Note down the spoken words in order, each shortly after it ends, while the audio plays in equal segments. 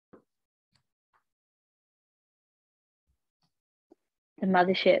The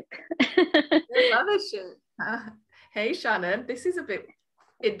Mothership. The Mothership. Hey, Shannon, this is a bit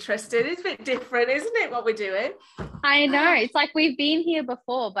interesting. It's a bit different, isn't it, what we're doing? I know. It's like we've been here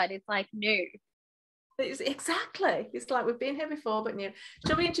before, but it's like new. Exactly. It's like we've been here before, but new.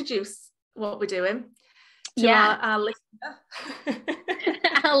 Shall we introduce what we're doing to Yeah. our listener?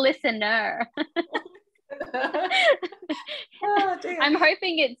 Our listener. Oh, dear. I'm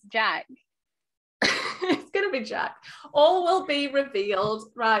hoping it's Jack. It's going to be Jack. All will be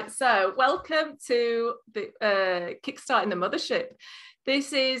revealed. Right. So welcome to the Kickstart in the Mothership.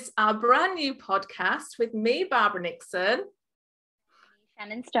 This is our brand new podcast with me, Barbara Nixon.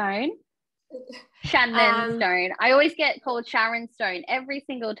 Shannon Stone. Shannon Stone. I always get called Sharon Stone every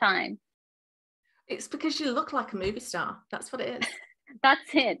single time. It's because you look like a movie star. That's what it is.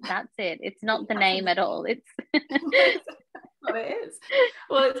 That's it. It's not the name at all. It's what it is.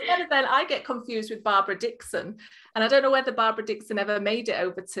 Well, it's better than I get confused with Barbara Dixon, and I don't know whether Barbara Dixon ever made it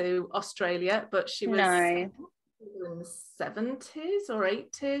over to Australia, but she was in the 70s or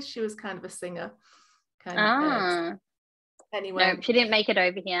 80s. She was kind of a singer. Anyway, no, she didn't make it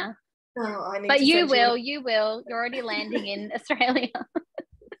over here. Oh, but you will. You're already landing in Australia.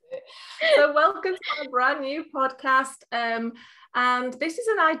 So welcome to our brand new podcast, and this is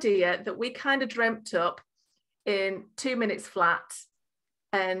an idea that we kind of dreamt up in 2 minutes flat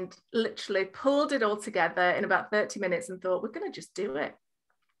and literally pulled it all together in about 30 minutes and thought, we're going to just do it.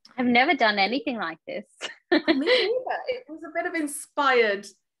 I've never done anything like this. Me neither. It was a bit of inspired,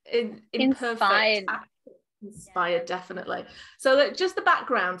 definitely. So just the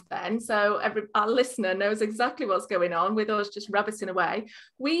background then, so our listener knows exactly what's going on with us just rabbiting away.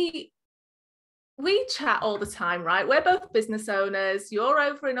 We chat all the time, right? We're both business owners. You're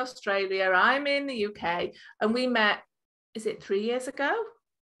over in Australia, I'm in the UK, and we met, is it 3 years ago?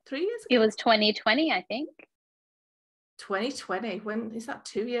 3 years ago? It was 2020, I think. 2020, when is that?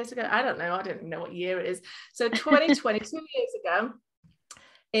 2 years ago? I don't know. I don't know what year it is. So 2020, 2 years ago,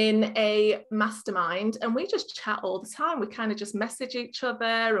 in a mastermind, and we just chat all the time. We kind of just message each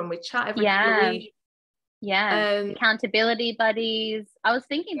other and we chat every week. Yeah, accountability buddies. I was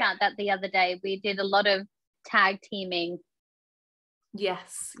thinking about that the other day. We did a lot of tag teaming.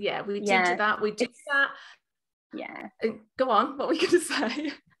 Yes, yeah, we did that. We did that. Yeah. Go on, what were you going to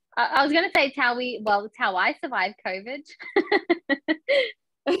say? I was going to say it's how I survived COVID.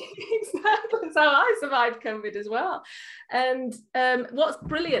 Exactly, that's how I survived COVID as well. And what's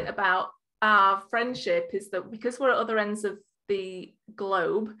brilliant about our friendship is that because we're at other ends of the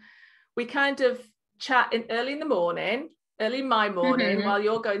globe, we kind of chat early in my morning while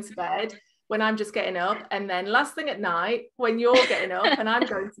you're going to bed, when I'm just getting up, and then last thing at night when you're getting up and I'm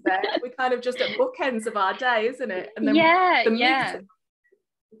going to bed. We kind of just at bookends of our day, isn't it? And then we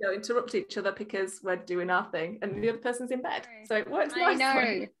don't interrupt each other because we're doing our thing and the other person's in bed, so it works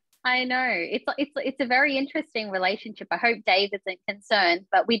nicely. I know it's a very interesting relationship. I hope Dave isn't concerned,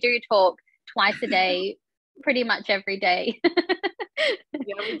 but we do talk twice a day, pretty much every day.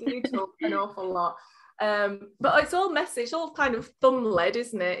 Yeah, we do talk an awful lot, but it's all message, all kind of thumb led,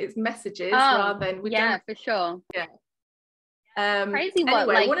 isn't it? It's messages rather than for sure. Crazy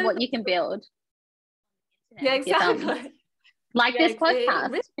what you can build. Yeah, exactly. Like this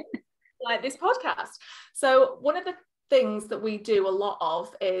podcast. Like this podcast. So one of the things that we do a lot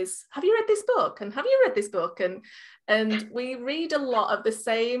of is, have you read this book? And have you read this book? And we read a lot of the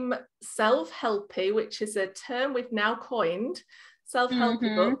same self-helpy, which is a term we've now coined,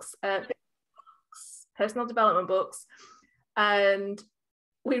 self-helpy books, personal development books. And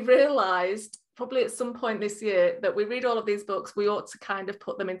we realized probably at some point this year that we read all of these books, we ought to kind of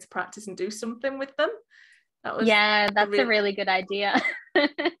put them into practice and do something with them. That's a really good idea.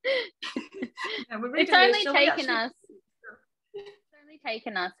 It's only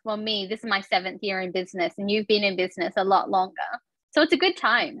taken us, well, me, this is my 7th year in business, and you've been in business a lot longer. So it's a good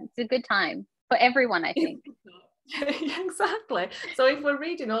time. It's a good time for everyone, I think. Yeah, exactly. So if we're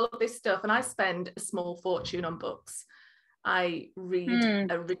reading all of this stuff, and I spend a small fortune on books, I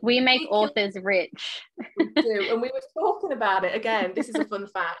read we make authors rich. We do. And we were talking about it again. This is a fun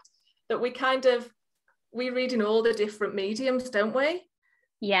fact that we read in all the different mediums, don't we?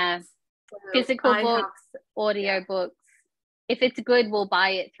 Yeah. So physical books, audio books. If it's good, we'll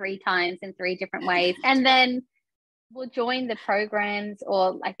buy it 3 times in 3 different ways. And then we'll join the programs,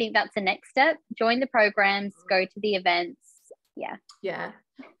 or I think that's the next step. Join the programs, go to the events. Yeah. Yeah.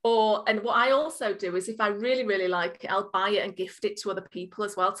 And what I also do is, if I really, really like it, I'll buy it and gift it to other people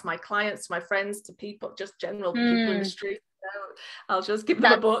as well, to my clients, to my friends, to people, just general people in the street. I'll just give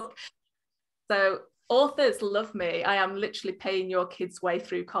them a book. So authors love me. I am literally paying your kids' way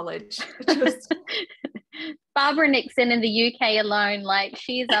through college. Barbara Nixon in the UK alone, like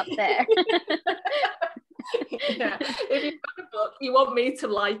she's up there. Yeah, if you've got a book, you want me to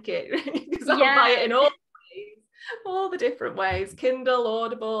like it because I'll buy it in all the different ways, Kindle,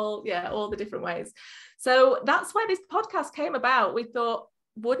 Audible, all the different ways. So that's why this podcast came about. We thought,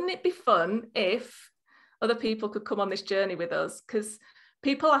 wouldn't it be fun if other people could come on this journey with us? Because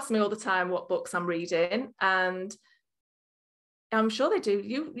people ask me all the time what books I'm reading, and I'm sure they do.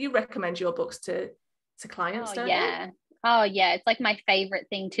 You recommend your books to clients, don't you? Oh yeah, it's like my favorite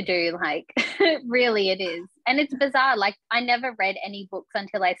thing to do. Like really it is. And it's bizarre. Like I never read any books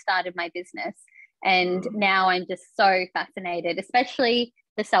until I started my business. And now I'm just so fascinated, especially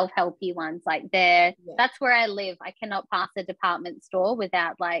the self-helpy ones. Like that's where I live. I cannot pass a department store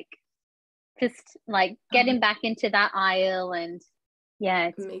without like just like getting back into that aisle. And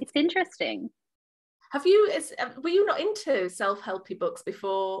it's interesting. Were you not into self-helpy books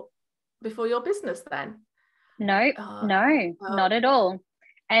before your business then? No, not at all.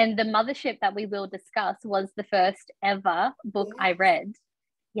 And the Mothership that we will discuss was the first ever book I read.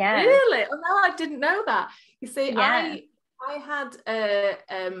 Yeah. Really? Oh no, I didn't know that. You see, I had a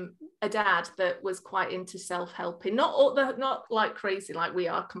dad that was quite into self-helping, not like crazy like we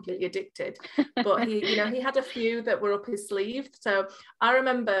are, completely addicted, but he had a few that were up his sleeve. So I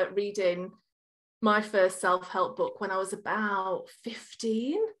remember reading my first self-help book when I was about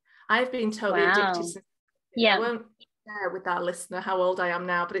 15. I've been totally addicted since. I won't share with our listener how old I am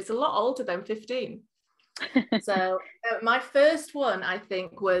now, but it's a lot older than 15. So my first one, I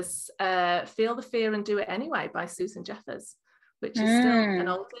think, was Feel the Fear and Do It Anyway by Susan Jeffers, which is still an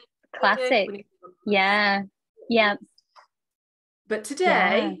old classic. Yeah. But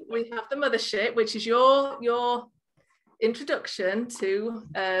today we have the Mothership, which is your introduction to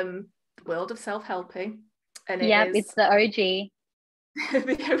the world of self-helping. And it's the OG.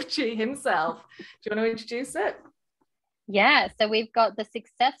 The OG himself. Do you want to introduce it? Yeah, so we've got The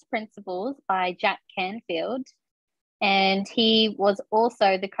Success Principles by Jack Canfield, and he was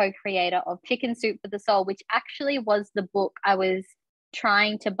also the co-creator of Chicken Soup for the Soul, which actually was the book I was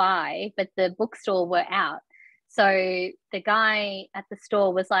trying to buy, but the bookstore were out. So the guy at the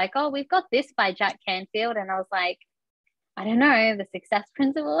store was like, oh, we've got this by Jack Canfield, and I was like, I don't know, The Success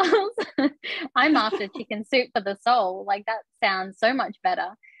Principles. I'm after Chicken Soup for the Soul. Like that sounds so much better.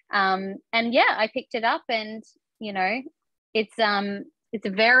 And I picked it up, and it's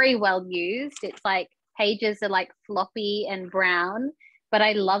very well used. It's like pages are like floppy and brown, but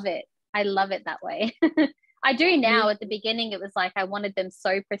I love it. I love it that way. I do now. At the beginning, it was like I wanted them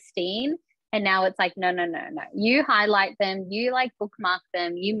so pristine, and now it's like no. You highlight them, you like bookmark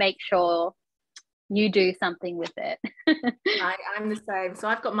them, you make sure you do something with it. I'm the same. So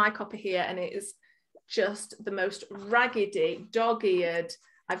I've got my copy here, and it is just the most raggedy, dog-eared.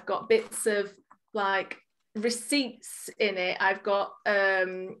 I've got bits of like receipts in it. I've got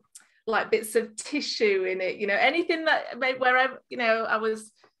like bits of tissue in it, anything that wherever I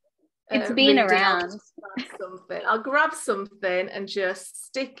was it's been around. I'll grab something and just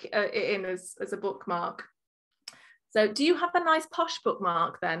stick it in as a bookmark. So do you have a nice posh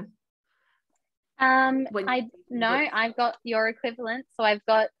bookmark then? I've got your equivalent. So I've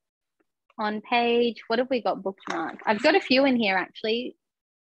got on page, what have we got bookmarked? I've got a few in here actually.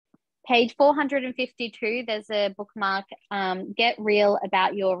 Page 452, there's a bookmark, Get Real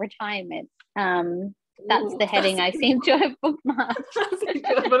About Your Retirement. That's the heading I seem to have bookmarked.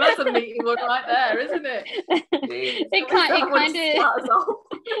 Well, that's a meaty one right there, isn't it? It kind of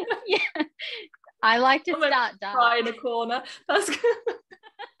yeah. I like to start dark. Cry in a corner. That's good.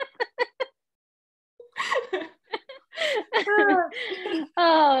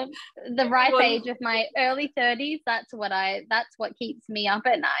 The ripe age of my early 30s, that's what keeps me up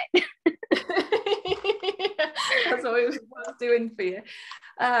at night. That's what it was doing for you.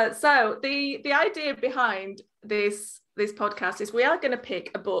 So the idea behind this podcast is we are going to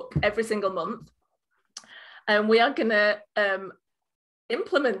pick a book every single month, and we are going to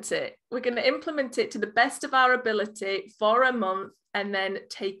implement it. We're going to implement it to the best of our ability for a month, and then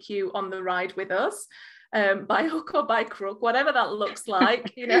take you on the ride with us. By hook or by crook, whatever that looks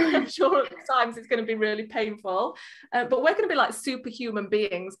like. I'm sure at times it's going to be really painful, but we're going to be like superhuman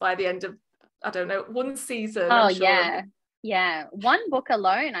beings by the end of, I don't know, one season. Oh, yeah. One book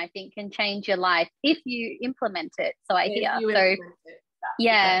alone, I think, can change your life if you implement it. So I hear. So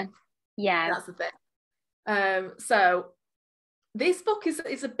yeah. That's the thing. So this book is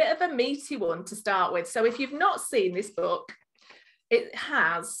a bit of a meaty one to start with. So if you've not seen this book, it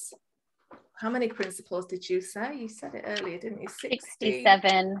has. How many principles did you say? You said it earlier, didn't you?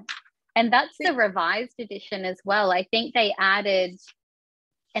 67. And that's the revised edition as well. I think they added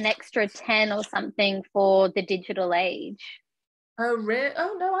an extra 10 or something for the digital age. Oh, really?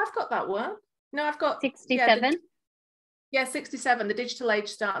 Oh, no, I've got that one. No, I've got 67. Yeah, 67. The digital age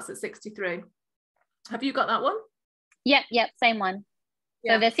starts at 63. Have you got that one? Yep, same one.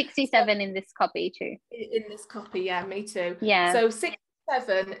 Yeah. So there's 67 in this copy too. In this copy, yeah, me too. Yeah. So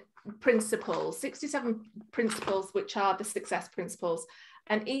 67 principles, which are the success principles.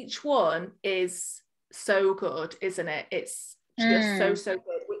 And each one is so good, isn't it? It's just so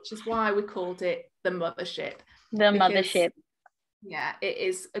good, which is why we called it the Mothership. Mothership. Yeah, it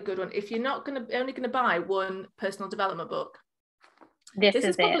is a good one. If you're not only going to buy one personal development book, this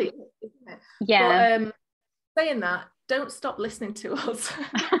is probably it, isn't it? Yeah. But saying that, don't stop listening to us.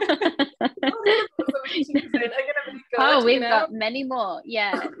 We've got many more.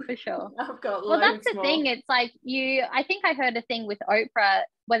 Yeah, for sure. I've got well, that's the more. thing. It's like I think I heard a thing with Oprah,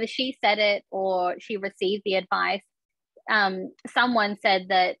 whether she said it or she received the advice. Someone said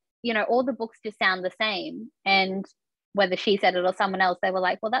that, all the books just sound the same. And whether she said it or someone else, they were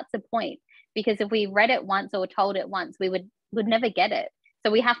like, well, that's the point. Because if we read it once or told it once, we would never get it.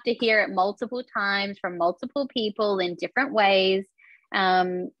 So we have to hear it multiple times from multiple people in different ways.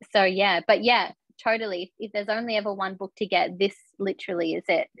 So yeah, but yeah, totally. If there's only ever one book to get, this literally is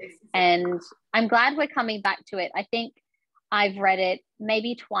it. And I'm glad we're coming back to it. I think I've read it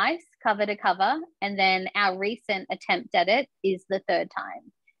maybe twice, cover to cover, and then our recent attempt at it is the third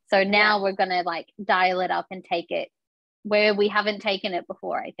time. So now we're gonna dial it up and take it where we haven't taken it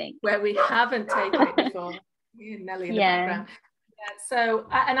before, I think. Where we haven't taken it before. Nelly in the background. Yeah, so,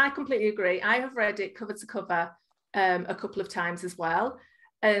 and I completely agree. I have read it cover to cover a couple of times as well.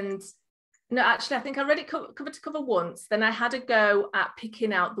 And no, actually, I think I read it cover to cover once. Then I had a go at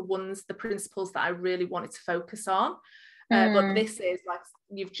picking out the principles that I really wanted to focus on. But this is, like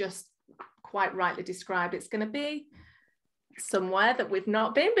you've just quite rightly described, it's going to be somewhere that we've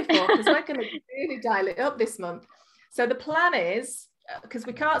not been before, because we're going to really dial it up this month. So the plan is, because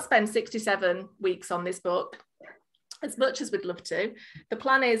we can't spend 67 weeks on this book, as much as we'd love to, the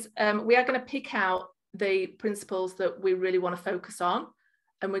plan is we are going to pick out the principles that we really want to focus on,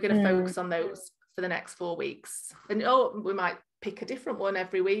 and we're going to focus on those for the next 4 weeks. And we might pick a different one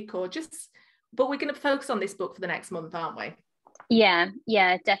every week, but we're going to focus on this book for the next month, aren't we? Yeah,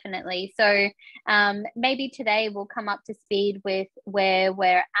 definitely. So maybe today we'll come up to speed with where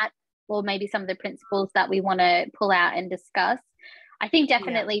we're at, or maybe some of the principles that we want to pull out and discuss. I think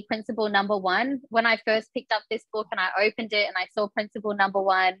definitely principle number one, when I first picked up this book and I opened it and I saw principle number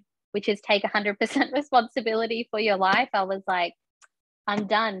one, which is take 100% responsibility for your life, I was like, I'm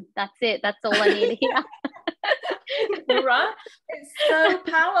done. That's it. That's all I need to hear. Right? It's so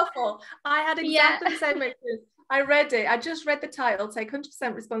powerful. I had exactly the same experience. I read it. I just read the title, take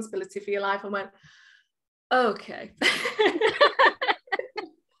 100% responsibility for your life, and went, okay.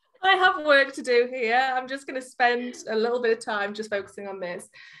 I have work to do here. I'm just going to spend a little bit of time just focusing on this.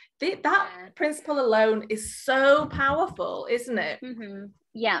 That principle alone is so powerful, isn't it? Mm-hmm.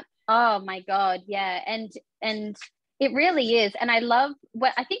 Yeah. Oh my God. Yeah. And it really is. And I love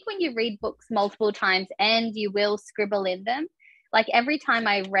I think when you read books multiple times and you will scribble in them, like every time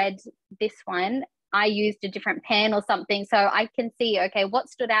I read this one, I used a different pen or something. So I can see, okay, what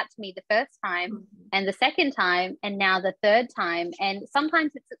stood out to me the first time and the second time and now the third time. And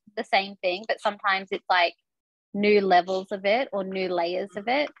sometimes it's the same thing, but sometimes it's like new levels of it or new layers of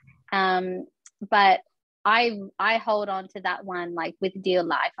it. But I hold on to that one, like with dear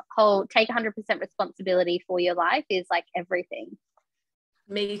life. Take 100% responsibility for your life is like everything.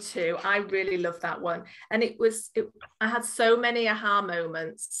 Me too. I really love that one. And I had so many aha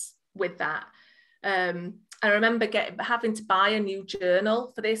moments with that. I remember having to buy a new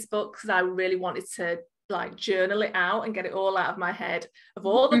journal for this book because I really wanted to like journal it out and get it all out of my head of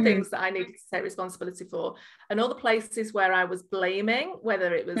all the things that I needed to take responsibility for, and all the places where I was blaming,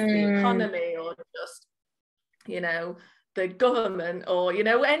 whether it was the economy or just, the government or,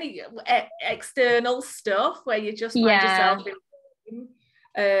 any external stuff where you just find yourself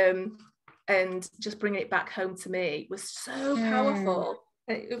in, and just bringing it back home to me was so powerful.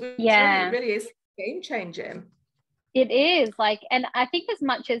 It really is game changing. It is and I think as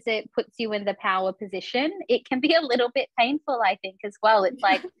much as it puts you in the power position, it can be a little bit painful, I think, as well. It's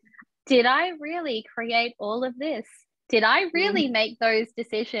like, did I really create all of this? Did I really make those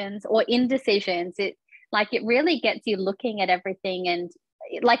decisions or indecisions? It really gets you looking at everything, and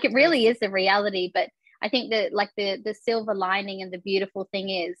it really is the reality. But I think that the silver lining and the beautiful thing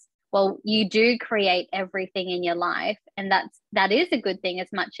is, well, you do create everything in your life, and that is a good thing, as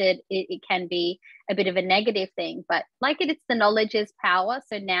much as it can be a bit of a negative thing. But it's the knowledge is power,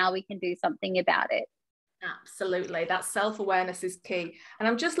 so now we can do something about it. Absolutely. That self-awareness is key. And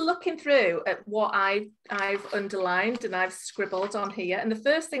I'm just looking through at what I've underlined and I've scribbled on here. And the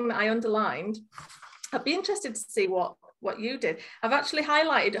first thing that I underlined, I'd be interested to see what you did. I've actually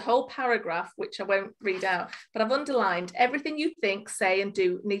highlighted a whole paragraph, which I won't read out, but I've underlined everything you think, say, and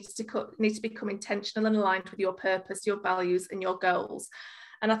do needs to become intentional and aligned with your purpose, your values, and your goals.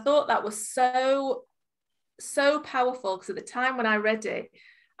 And I thought that was so powerful, because at the time when I read it,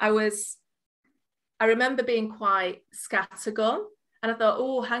 I remember being quite scattergun, and I thought,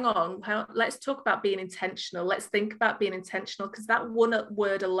 oh, hang on, let's talk about being intentional. Let's think about being intentional, because that one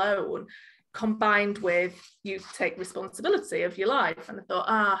word alone, combined with you take responsibility of your life. And I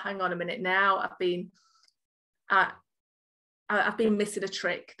thought, hang on a minute now, I've been missing a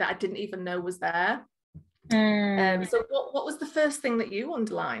trick that I didn't even know was there. So what was the first thing that you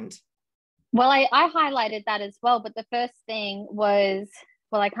underlined? Well, I highlighted that as well, but the first thing was,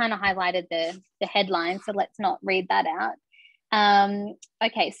 well, I kind of highlighted the headline, so let's not read that out.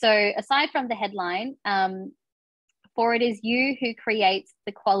 Okay, so aside from the headline, for it is you who creates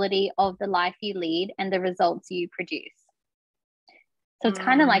the quality of the life you lead and the results you produce. So it's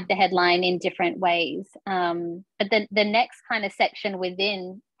kind of like the headline in different ways. But the next kind of section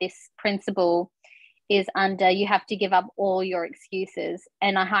within this principle is under, you have to give up all your excuses.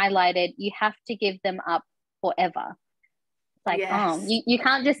 And I highlighted, you have to give them up forever. It's like, yes. You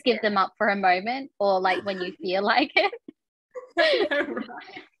can't just give them up for a moment, or like when you feel like it. Right.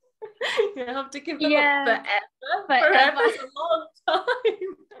 You have to give them up forever. Forever's a long time.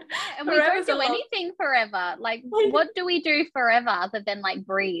 And we don't do anything forever. Like, what do we do forever other than like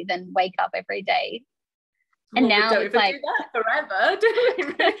breathe and wake up every day? And now we don't even do that forever, do we?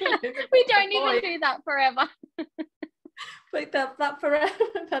 Really? We don't even do that forever. Like that forever.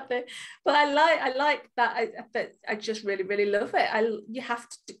 But I like that. I just really, really love it. You have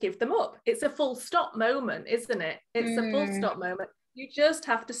to give them up. It's a full stop moment, isn't it? It's a full stop moment. You just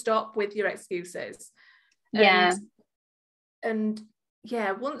have to stop with your excuses. And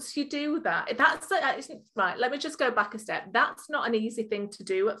yeah, once you do that, right. Let me just go back a step. That's not an easy thing to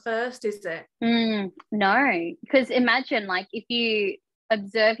do at first, is it? No, because imagine, like, if you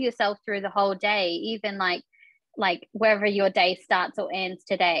observe yourself through the whole day, even like wherever your day starts or ends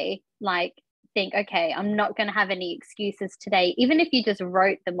today, like, think, okay, I'm not going to have any excuses today. Even if you just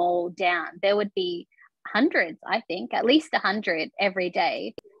wrote them all down, there would be hundreds, I think, at least 100 every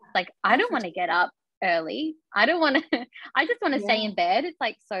day. Like, I don't want to get up early. I don't want to. I just want to stay in bed. It's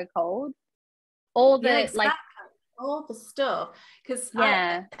like so cold. All the exactly. All the stuff, because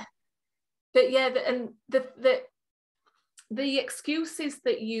the excuses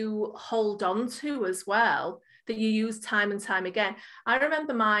that you hold on to as well, that you use time and time again. I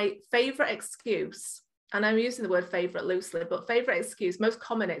remember my favorite excuse, and I'm using the word favorite loosely, but favorite excuse, most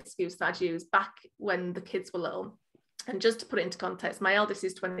common excuse that I'd use back when the kids were little. And just to put it into context, my eldest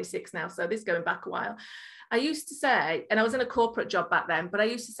is 26 now, so this is going back a while. I used to say, and I was in a corporate job back then, but I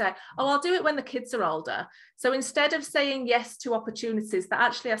used to say, oh, I'll do it when the kids are older. So instead of saying yes to opportunities that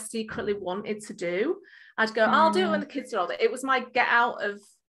actually I secretly wanted to do, I'd go, I'll do it when the kids are older. It was my get out of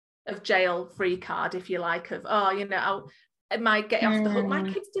jail free card, if you like, of, I might get off the hook. My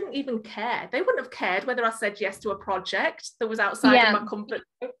kids didn't even care. They wouldn't have cared whether I said yes to a project that was outside of my comfort.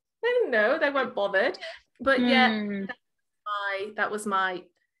 They didn't know. They weren't bothered. But that was my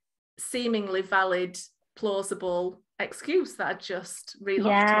seemingly valid, plausible excuse that I just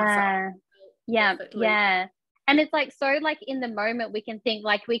relocked myself. Yeah. And it's like, so like in the moment we can think,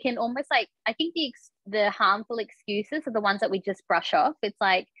 like, we can almost like, I think the harmful excuses are the ones that we just brush off. It's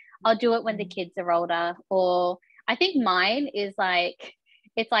like, I'll do it when the kids are older. Or I think mine is like,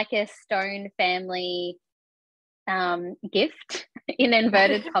 it's like a stone family gift in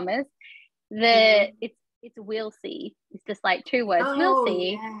inverted commas. It's we'll see. It's just like 2 words. We'll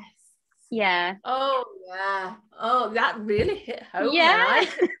see. Yes. Yeah. Oh yeah. Oh, that really hit home. Yeah. I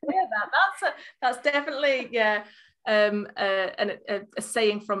could hear that. That's definitely a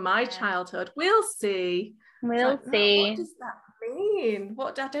saying from my childhood. We'll see. We'll see. What does that mean?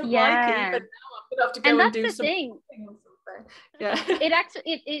 What I don't like it even now. I'm gonna have to go and do something. Yeah. It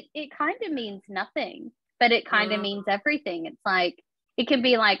actually it kind of means nothing, but it kind of means everything. It's like, it can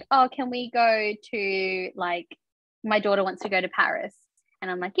be like, oh, can we go to, like, my daughter wants to go to Paris. And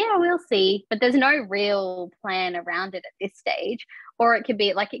I'm like, yeah, we'll see. But there's no real plan around it at this stage. Or it could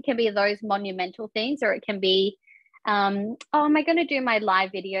be those monumental things, or it can be, am I going to do my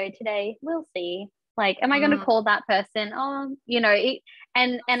live video today? We'll see. Like, am I going to call that person? Oh,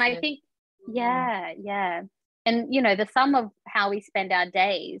 and I think, yeah. And, the sum of how we spend our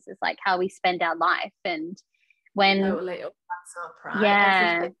days is like how we spend our life. And when, totally. That's up,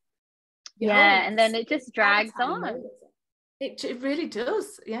 right? Yeah, and then it just drags on. It really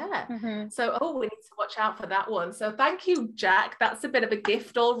does, yeah. Mm-hmm. So, we need to watch out for that one. So thank you, Jack. That's a bit of a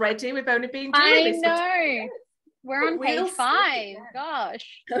gift already. We've only been doing this. I know. We're on page 5. Gosh.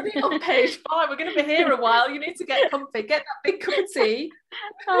 On page 5. We're going to be here a while. You need to get comfy. Get that big cup of tea.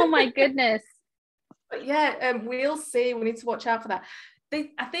 Oh, my goodness. But yeah, we'll see. We need to watch out for that.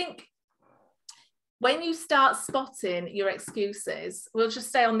 I think when you start spotting your excuses, we'll just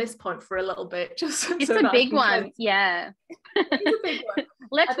stay on this point for a little bit. It's a big one. Yeah. It's a big one.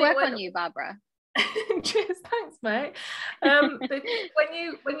 Let's work on you, Barbara. Cheers, thanks, mate.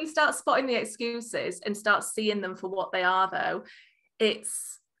 When you start spotting the excuses and start seeing them for what they are, though,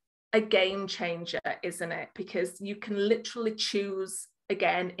 it's a game changer, isn't it? Because you can literally choose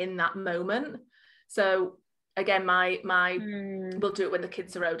again in that moment. So again, we'll do it when the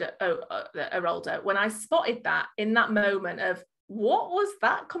kids are older. When I spotted that in that moment of what was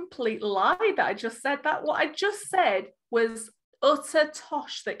that complete lie that I just said, that what I just said was utter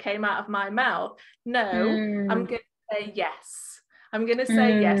tosh that came out of my mouth. No, I'm going to say yes. I'm going to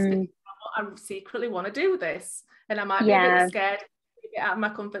say yes because I secretly want to do this, and I might be a bit scared to get out of my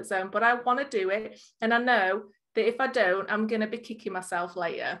comfort zone, but I want to do it, and I know that if I don't, I'm going to be kicking myself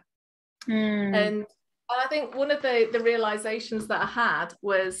later. And I think one of the realizations that I had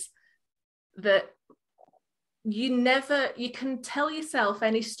was that you can tell yourself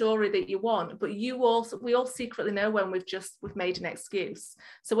any story that you want, but we all secretly know when we've made an excuse.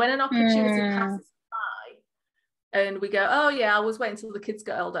 So when an opportunity passes by and we go, oh yeah, I was waiting until the kids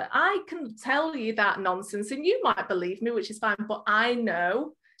get older, I can tell you that nonsense and you might believe me, which is fine, but I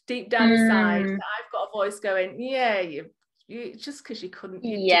know deep down inside that I've got a voice going, yeah, you just because you couldn't,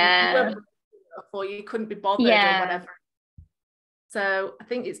 or you couldn't be bothered or whatever. So I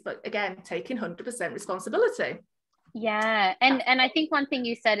think it's, but again, taking 100% responsibility. Yeah. And I think one thing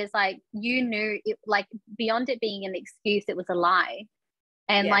you said is like, you knew it, like beyond it being an excuse, it was a lie.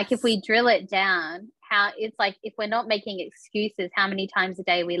 And like, if we drill it down, how it's like, if we're not making excuses, how many times a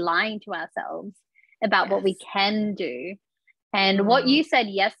day are we lying to ourselves about what we can do? And what you said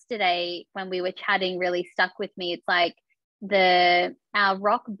yesterday when we were chatting really stuck with me. It's like our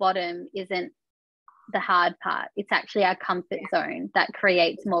rock bottom isn't the hard part. It's actually our comfort zone that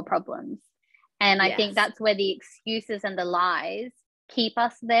creates more problems. And I think that's where the excuses and the lies keep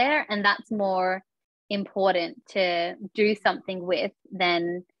us there. And that's more important to do something with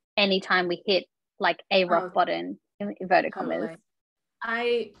than anytime we hit like a rock bottom, in inverted commas.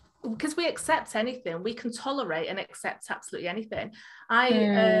 Because we accept anything, we can tolerate and accept absolutely anything.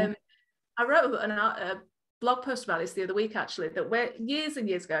 I wrote a blog post about this the other week, actually, that years and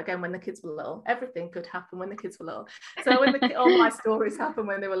years ago, again, when the kids were little, everything could happen when the kids were little. So when all my stories happened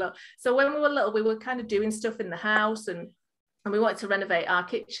when they were little. So when we were little, we were kind of doing stuff in the house and we wanted to renovate our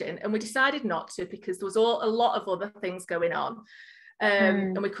kitchen, and we decided not to because there was a lot of other things going on,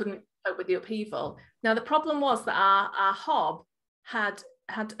 and we couldn't cope with the upheaval. Now, the problem was that our hob had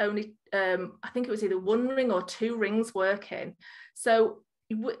only, I think it was either 1 ring or 2 rings working. So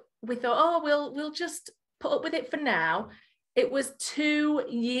we thought, we'll just put up with it for now. It was 2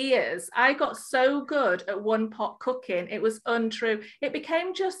 years. I got so good at one pot cooking, it was untrue. It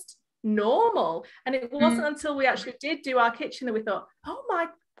became just normal. And it wasn't until we actually did do our kitchen that we thought, oh my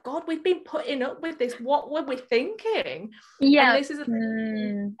God, we've been putting up with this. What were we thinking? And this is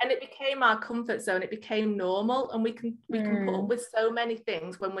and it became our comfort zone. It became normal, and we can put up with so many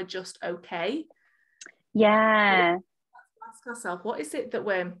things when we're just okay. Ask ourselves, what is it that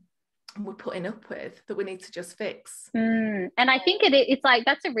we're putting up with that we need to just fix? And I think it's like,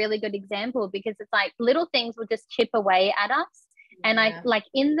 that's a really good example, because it's like little things will just chip away at us. And I like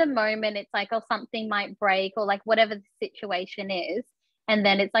in the moment, it's like, oh, something might break or like whatever the situation is. And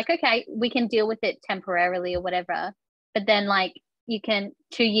then it's like, okay, we can deal with it temporarily or whatever. But then like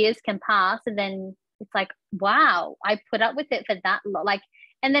 2 years can pass, and then it's like, wow, I put up with it for that long. Like,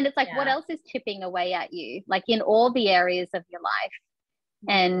 and then it's like, what else is chipping away at you? Like in all the areas of your life.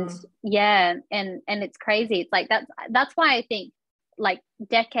 And and it's crazy. It's like, that's why I think like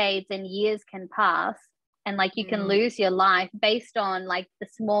decades and years can pass, and like you can lose your life based on like the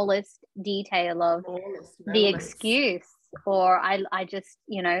smallest detail of the excuse, or I just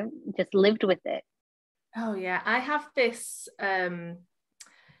just lived with it. Oh yeah, I have this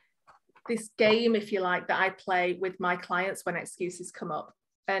this game, if you like, that I play with my clients when excuses come up,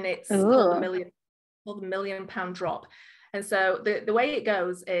 and it's called the million pound drop. And so the way it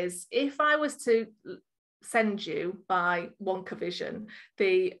goes is, if I was to send you by Wonka Vision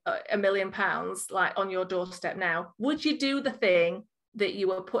the £1 million like on your doorstep now, would you do the thing that you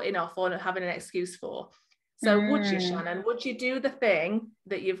were putting off or having an excuse for? So would you, Shannon, would you do the thing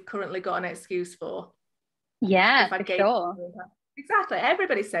that you've currently got an excuse for? Yeah, for sure. Exactly.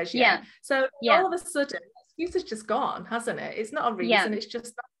 Everybody says yeah. So all of a sudden, excuse is just gone, hasn't it? It's not a reason. It's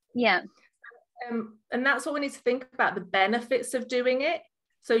just and that's what we need to think about, the benefits of doing it.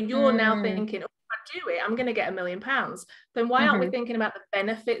 So you're now thinking, oh, if I do it, I'm going to get £1 million. Then why aren't we thinking about the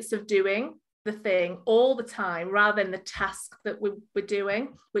benefits of doing the thing all the time rather than the task that we're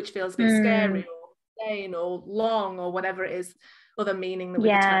doing, which feels a bit scary or insane or long or whatever it is, other meaning that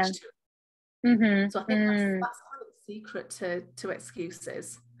we've attached to it. So I think that's kind of the secret to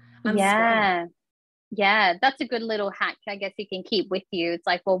excuses. And yeah, that's a good little hack, I guess, you can keep with you. It's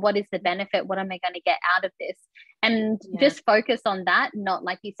like, well, what is the benefit? What am I going to get out of this? And just focus on that, not,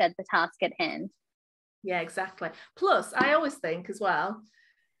 like you said, the task at hand. Yeah, exactly. Plus, I always think as well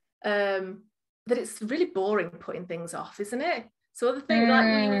that it's really boring putting things off, isn't it? So other things like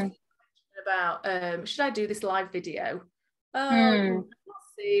we were thinking about, should I do this live video? Let's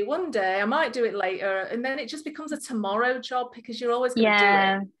see, one day I might do it later, and then it just becomes a tomorrow job because you're always going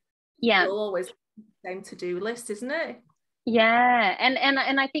to do it. You'll always same to-do list, isn't it?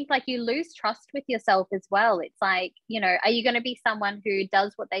 And I think, like, you lose trust with yourself as well. It's like, you know, are you going to be someone who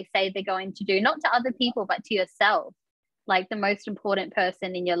does what they say they're going to do, not to other people but to yourself, like the most important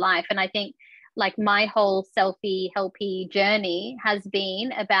person in your life? And I think, like, my whole self-helpy journey has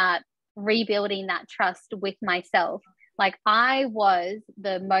been about rebuilding that trust with myself. Like, I was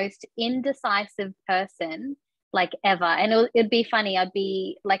the most indecisive person like ever. And it'd be funny. I'd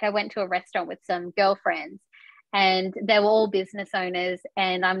be like, I went to a restaurant with some girlfriends and they were all business owners.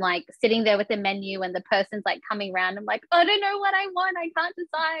 And I'm like sitting there with the menu and the person's like coming around. I'm like, I don't know what I want. I can't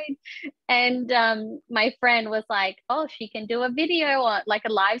decide. And my friend was like, oh, she can do a video or like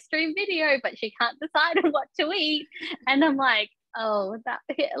a live stream video, but she can't decide on what to eat. And I'm like, oh, that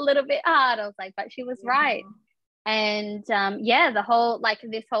hit a little bit hard. I was like, but she was right. And the whole, like,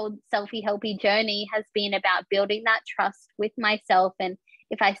 this whole self-helpy journey has been about building that trust with myself. And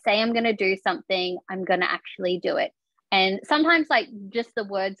if I say I'm going to do something, I'm going to actually do it. And sometimes, like, just the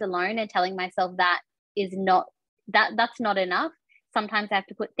words alone and telling myself that is not, that's not enough. Sometimes I have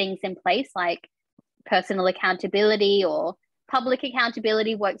to put things in place, like personal accountability or public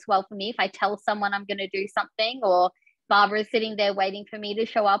accountability works well for me. If I tell someone I'm going to do something, or Barbara's sitting there waiting for me to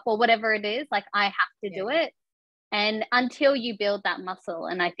show up, or whatever it is, like, I have to do it. And until you build that muscle,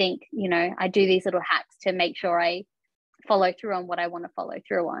 and I think, you know, I do these little hacks to make sure I follow through on what I want to follow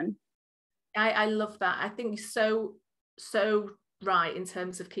through on. I love that. I think so right in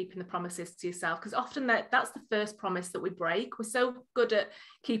terms of keeping the promises to yourself, because often that's the first promise that we break. We're so good at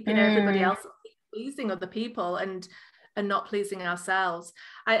keeping everybody else, pleasing other people and not pleasing ourselves.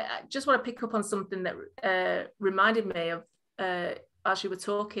 I just want to pick up on something that reminded me of as you were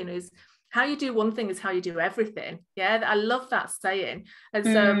talking, is how you do one thing is how you do everything. Yeah, I love that saying. And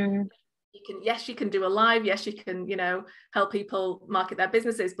so you can do a live, yes, you can, you know, help people market their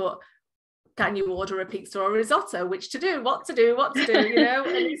businesses, but can you order a pizza or a risotto? Which to do, what to do, you know?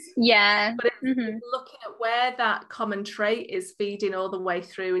 And it's, but it's looking at where that common trait is feeding all the way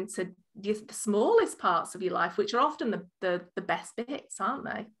through into the smallest parts of your life, which are often the best bits, aren't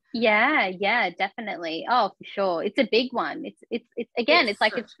they? Yeah, definitely. Oh, for sure. It's a big one. It's again, it's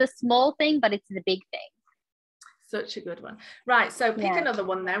like, it's the small thing, but it's the big thing. Such a good one. Right, so pick another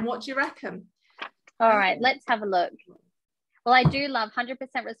one then. What do you reckon? All right, let's have a look. Well, I do love 100%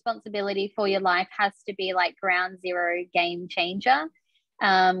 responsibility for your life has to be like ground zero game changer.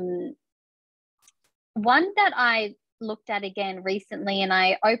 One that I looked at again recently, and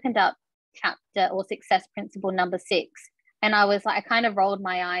I opened up chapter or success principle number 6. And I was like, I kind of rolled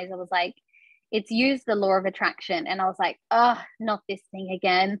my eyes. I was like, it's use the law of attraction. And I was like, oh, not this thing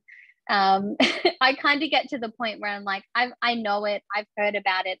again. I kind of get to the point where I'm like, I know it. I've heard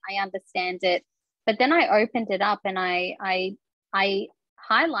about it. I understand it. But then I opened it up and I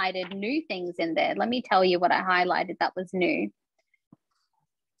highlighted new things in there. Let me tell you what I highlighted that was new.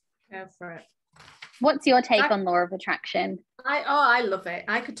 Go for it. What's your take on law of attraction? I love it.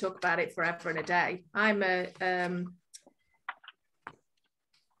 I could talk about it forever and a day. I'm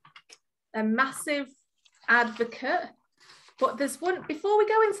a massive advocate, but there's one, before we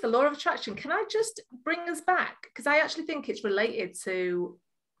go into the law of attraction, can I just bring us back, because I actually think it's related to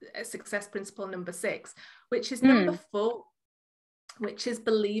success principle number 6, which is number 4, which is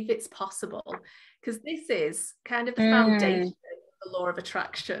believe it's possible, because this is kind of the foundation of the law of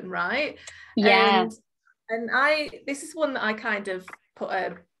attraction, right? And this is one that I kind of put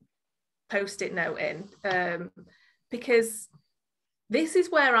a post-it note in, because this is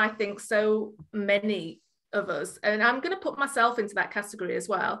where I think so many of us, and I'm going to put myself into that category as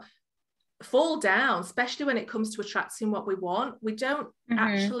well, fall down, especially when it comes to attracting what we want. We don't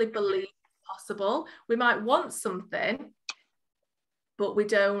actually believe it's possible. We might want something, but we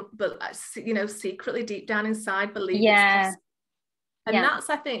don't, but you know, secretly deep down inside believe it's possible. And that's,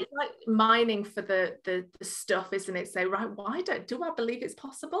 I think, like mining for the stuff, isn't it? Say, right, why do I believe it's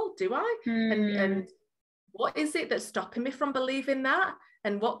possible? Do I? And what is it that's stopping me from believing that?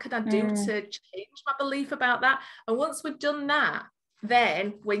 And what can I do to change my belief about that? And once we've done that,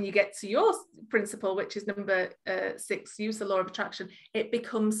 then when you get to your principle, which is number 6, use the law of attraction, it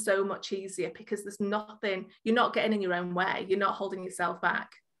becomes so much easier, because there's nothing, you're not getting in your own way. You're not holding yourself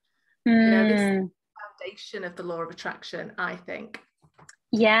back. You know, this is the foundation of the law of attraction, I think.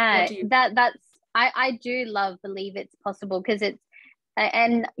 Yeah, I do believe it's possible, because it's,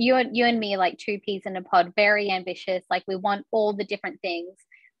 and you and me, like 2 peas in a pod, very ambitious, like we want all the different things,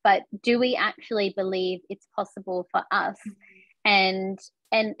 but do we actually believe it's possible for us? And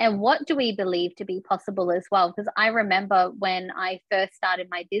what do we believe to be possible as well? Because I remember when I first started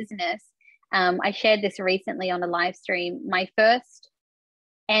my business, I shared this recently on a live stream, my first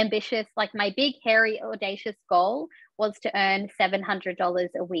ambitious, like my big, hairy, audacious goal was to earn $700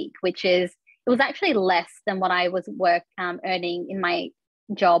 a week, which is, it was actually less than what I was earning in my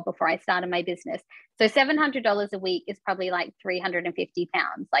job before I started my business. So $700 a week is probably like 350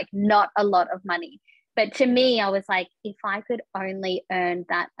 pounds, like not a lot of money. But to me, I was like, if I could only earn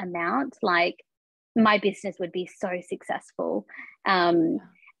that amount, like my business would be so successful.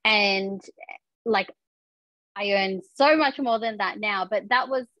 And like I earn so much more than that now, but that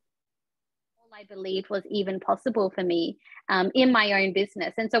was all I believed was even possible for me in my own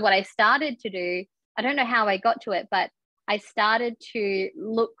business. And so what I started to do, I don't know how I got to it, but I started to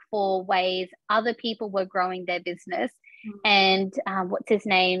look for ways other people were growing their business. And what's his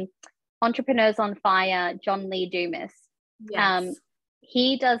name? Entrepreneurs on Fire, John Lee Dumas. Yes.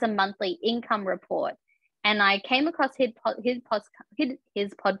 He does a monthly income report. And I came across his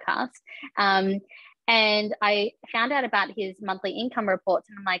podcast. And I found out about his monthly income reports,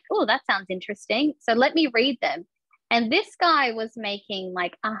 and I'm like, oh, that sounds interesting. So let me read them. And this guy was making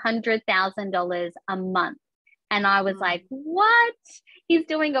like $100,000 a month. And I was like, what? He's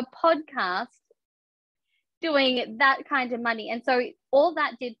doing a podcast doing that kind of money. And so all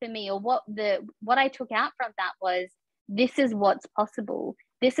that did for me, or what I took out from that was, this is what's possible.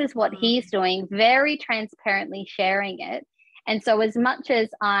 This is what he's doing, very transparently sharing it. And so as much as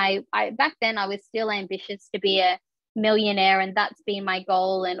I back then, I was still ambitious to be a millionaire, and that's been my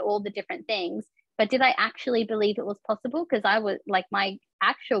goal and all the different things. But did I actually believe it was possible? Because I was like, my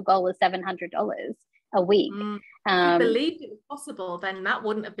actual goal was $700 a week. If you believed it was possible, then that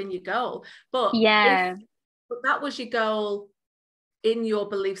wouldn't have been your goal. But but that was your goal in your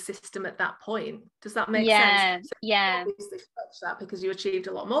belief system at that point. Does that make sense? So you obviously stretch that because you achieved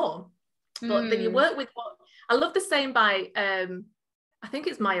a lot more. But then you work with what I love the saying by I think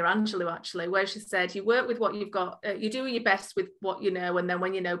it's Maya Angelou actually, where she said, you work with what you've got, you do your best with what you know, and then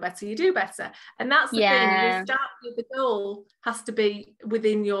when you know better, you do better. And that's the thing, you start with the goal has to be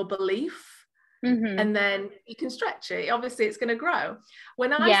within your belief. And then you can stretch it. Obviously it's going to grow.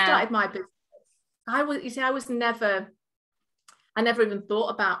 When I started my business, I never even thought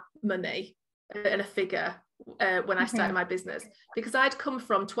about money and a figure when I started my business, because I'd come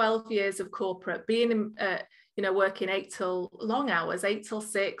from 12 years of corporate, being in, working 8 till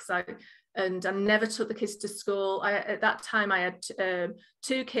 6. And I never took the kids to school. At that time I had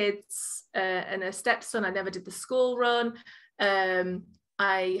 2 kids and a stepson. I never did the school run.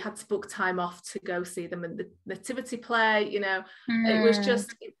 I had to book time off to go see them in the nativity play. It was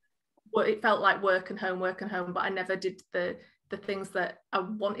just, it felt like work and home, but I never did the things that I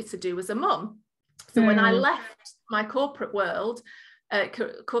wanted to do as a mum. So when I left my corporate world,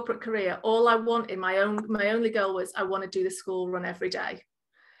 corporate career, all I wanted, my only goal was, I want to do the school run every day.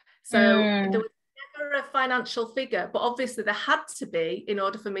 So there was never a financial figure, but obviously there had to be, in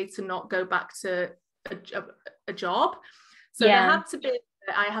order for me to not go back to a job. So there had to be,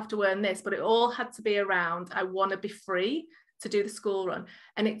 I have to earn this, but it all had to be around, I want to be free to do the school run.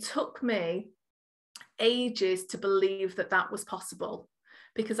 And it took me ages to believe that was possible,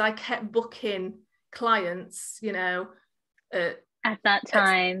 because I kept booking clients, at that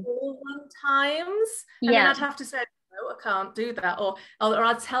time, at times, and then I'd have to say, no, I can't do that, or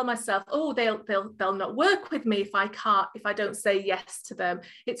I'd tell myself, oh, they'll not work with me if I don't say yes to them.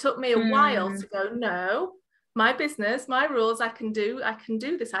 It took me a while to go, no, my business, my rules, I can do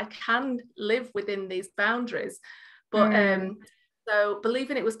this, I can live within these boundaries. But so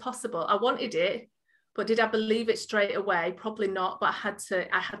believing it was possible, I wanted it, but did I believe it straight away? Probably not, but I had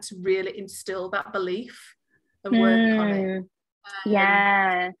to really instill that belief and work on it.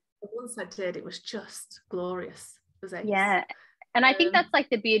 once I did, it was just glorious. It was ace. Yeah. And I think that's like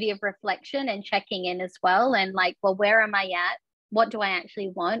the beauty of reflection and checking in as well. And like, well, where am I at? What do I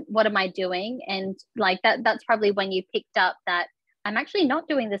actually want? What am I doing? And like that's probably when you picked up that I'm actually not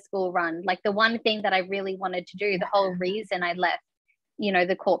doing the school run. Like the one thing that I really wanted to do, the whole reason I left, you know,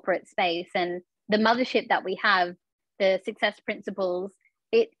 the corporate space and the mothership that we have, the success principles,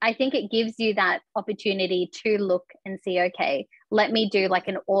 I think it gives you that opportunity to look and see, okay, let me do like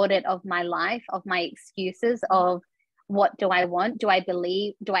an audit of my life, of my excuses, of what do I want? Do I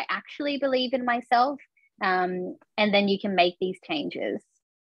actually believe in myself? And then you can make these changes.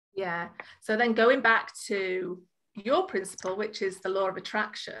 Yeah. So then going back to your principle, which is the law of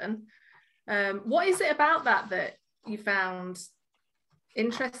attraction, what is it about that you found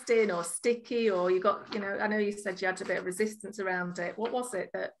interesting or sticky, or you got, you know, I know you said you had a bit of resistance around it. What was it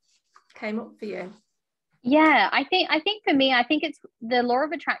that came up for you? Yeah, I think for me, I think it's the law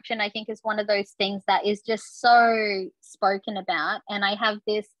of attraction. I think is one of those things that is just so spoken about. And I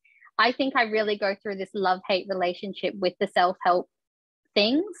think I really go through this love-hate relationship with the self-help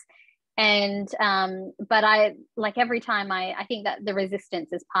things. And but I like every time I think that the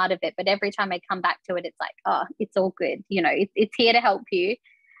resistance is part of it, but every time I come back to it, it's like, oh, it's all good, you know, it's here to help you.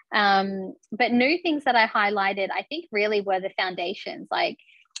 But new things that I highlighted, I think really were the foundations. Like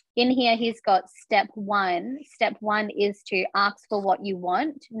in here, he's got step one. Step one is to ask for what you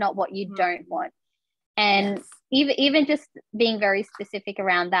want, not what you don't want. And even just being very specific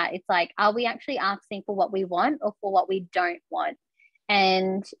around that, it's like, are we actually asking for what we want or for what we don't want?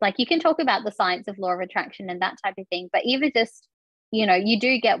 And like, you can talk about the science of law of attraction and that type of thing, but even just, you know, you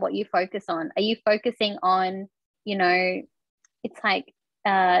do get what you focus on. Are you focusing on, you know, it's like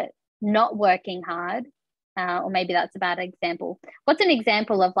not working hard, or maybe that's a bad example. What's an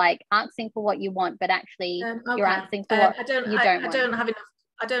example of like asking for what you want, but actually you're asking for what you don't want?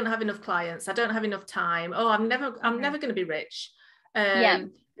 I don't have enough clients. I don't have enough time. Oh, I'm never going to be rich. You know,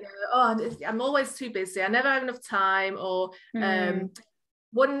 oh, I'm always too busy. I never have enough time. Or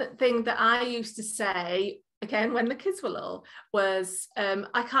one thing that I used to say, again, when the kids were little, was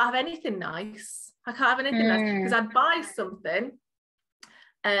I can't have anything nice. I can't have anything nice, because I'd buy something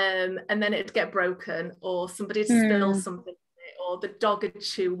and then it'd get broken, or somebody'd spill something, or the dog would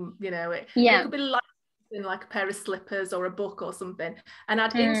chew, you know, it could be like a pair of slippers or a book or something, and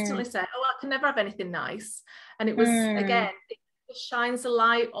I'd instantly say, oh, I can never have anything nice. And it was again, it shines a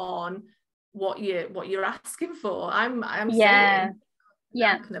light on what you're asking for. I'm saying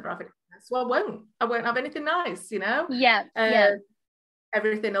I can never have anything nice, so I won't have anything nice, you know.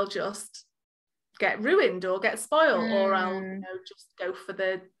 Everything will just get ruined or get spoiled, or I'll, you know, just go for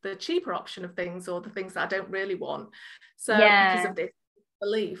the cheaper option of things, or the things that I don't really want, so because of this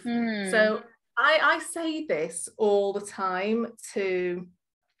belief. So I say this all the time to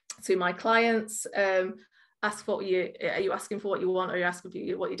my clients. Ask what are you asking for what you want, or are you asking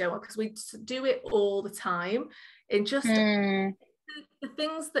for what you don't want? Because we do it all the time in just the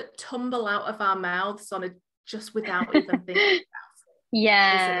things that tumble out of our mouths on just without even thinking about it. We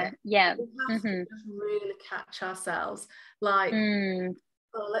have to just really catch ourselves, like,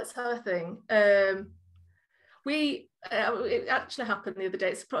 oh, let's have a thing. It actually happened the other day.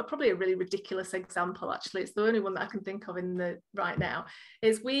 It's probably a really ridiculous example, actually. It's the only one that I can think of right now.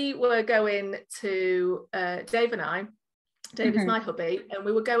 Is we were going to Dave and I. Dave is my hubby, and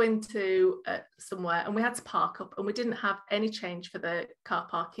we were going to somewhere, and we had to park up, and we didn't have any change for the car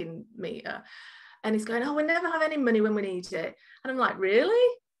parking meter. And he's going, oh, we never have any money when we need it. And I'm like,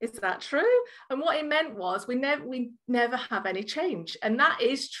 really? Is that true? And what he meant was we never have any change. And that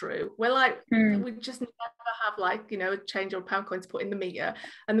is true. We're like, we just never have, like, you know, a change or a pound coin to put in the meter.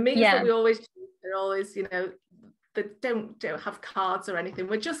 And the meters that we always use, they're always, you know, they don't have cards or anything.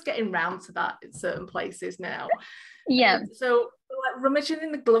 We're just getting round to that in certain places now. So we're like rummaging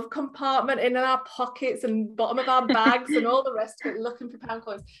in the glove compartment, in our pockets and bottom of our bags and all the rest of it, looking for pound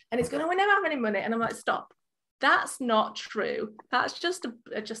coins. And he's going, oh, we never have any money. And I'm like, stop. That's not true. That's just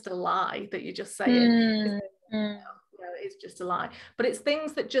a lie that you're just saying. It's just a lie. But it's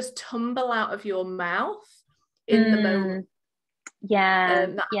things that just tumble out of your mouth in the moment.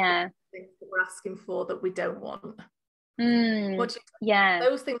 Things that we're asking for that we don't want. Those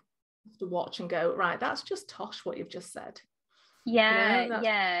things you have to watch and go, right, that's just tosh what you've just said.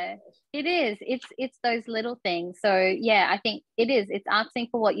 It is. It's those little things. So I think it is. It's asking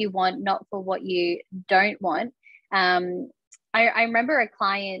for what you want, not for what you don't want. I remember a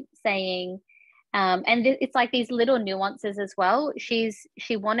client saying, and it's like these little nuances as well. She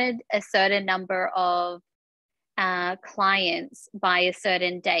wanted a certain number of clients by a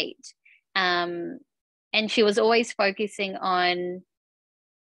certain date, and she was always focusing on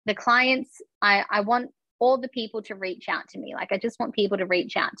the clients, I want all the people to reach out to me. Like, I just want people to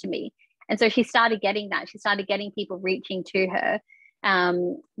reach out to me. And so she started getting that. She started getting people reaching to her.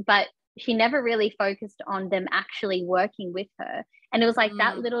 But she never really focused on them actually working with her. And it was like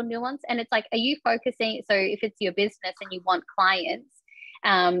that little nuance. And it's like, are you focusing? So if it's your business and you want clients,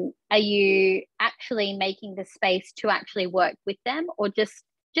 are you actually making the space to actually work with them, or just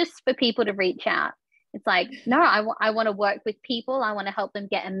for people to reach out? It's like, no, I want to work with people. I want to help them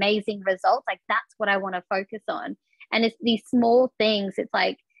get amazing results. Like, that's what I want to focus on. And it's these small things. It's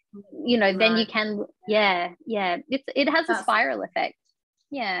like, you know, then you can, it has a spiral effect.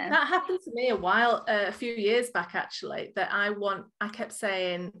 Yeah, that happened to me a few years back, actually, that I kept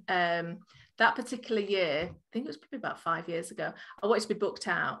saying, that particular year, I think it was probably about 5 years ago, I wanted to be booked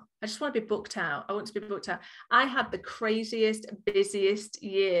out. I just want to be booked out. I want to be booked out. I had the craziest, busiest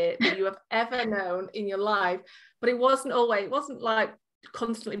year that you have ever known in your life, but it wasn't like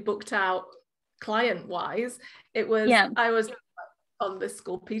constantly booked out client wise. It was, I was on the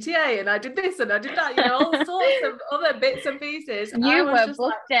school PTA and I did this and I did that, you know, all sorts of other bits and pieces. You were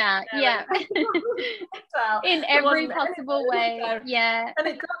booked out, in every possible way. Yeah. And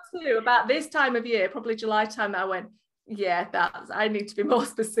it got to about this time of year, probably July time, that I went, I need to be more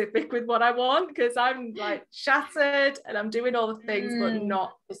specific with what I want, because I'm like shattered and I'm doing all the things, but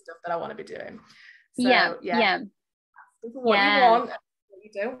not the stuff that I want to be doing. So what you want, what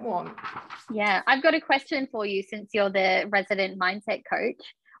you don't want. Yeah, I've got a question for you, since you're the resident mindset coach.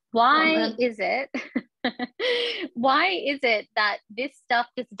 Why is it that this stuff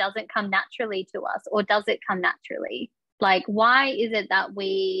just doesn't come naturally to us, or does it come naturally? Like, why is it that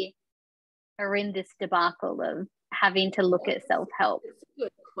we are in this debacle of having to look at self-help? It's a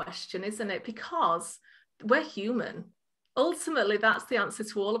good question, isn't it? Because we're human. Ultimately, that's the answer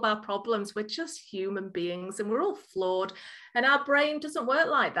to all of our problems. We're just human beings and we're all flawed. And our brain doesn't work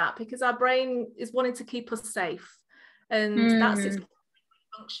like that, because our brain is wanting to keep us safe. And that's its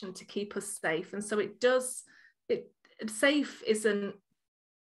function, to keep us safe. And so safe isn't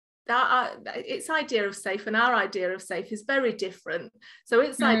that, its idea of safe and our idea of safe is very different. So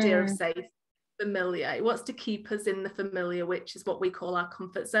its idea of safe, familiar, it wants to keep us in the familiar, which is what we call our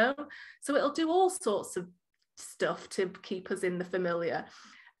comfort zone. So it'll do all sorts of stuff to keep us in the familiar,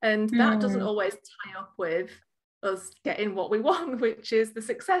 and that doesn't always tie up with us getting what we want, which is the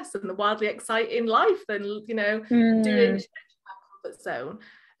success and the wildly exciting life, and, you know, doing our comfort zone.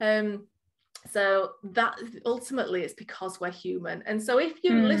 So that ultimately it's because we're human. And so if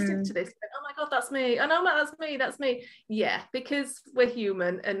you listen to this, oh my God, that's me, oh no, that's me, yeah, because we're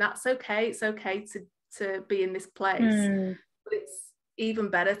human, and that's okay. It's okay to be in this place, but it's even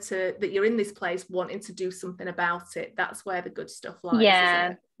better that you're in this place wanting to do something about it. That's where the good stuff lies.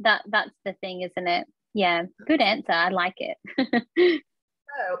 Yeah, that's the thing, isn't it? Yeah, good answer. I like it.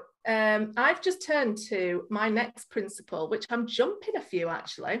 So I've just turned to my next principle, which I'm jumping a few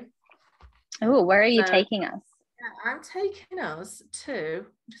actually. Oh, where are you taking us? Yeah, I'm taking us to,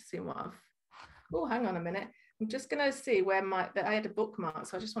 just see what I've, oh, hang on a minute. I'm just going to see where I had a bookmark,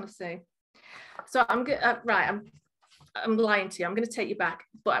 so I just want to see. So I'm good. I'm lying to you. I'm going to take you back,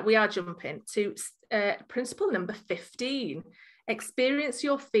 but we are jumping to principle number 15. Experience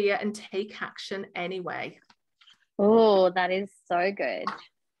your fear and take action anyway. Oh, that is so good.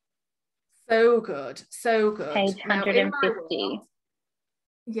 So good. So good. Page 150.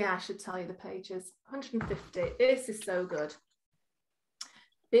 Yeah, I should tell you the pages. 150. This is so good.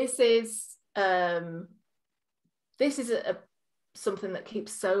 This is something that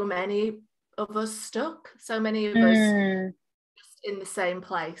keeps so many of us stuck. So many of us just in the same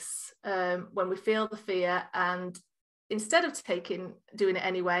place when we feel the fear, and instead of doing it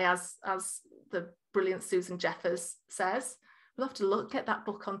anyway, as the brilliant Susan Jeffers says, we'll have to get that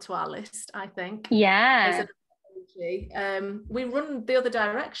book onto our list, I think. Yeah. We run the other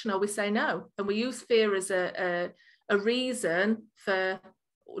direction, or we say no, and we use fear as a reason for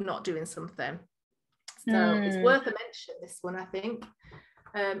not doing something. So it's worth a mention, this one, I think.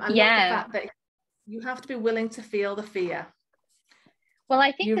 I love the fact that you have to be willing to feel the fear. Well,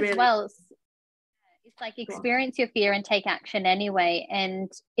 I think it's like experience your fear and take action anyway.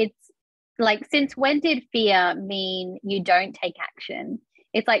 And it's like, since when did fear mean you don't take action?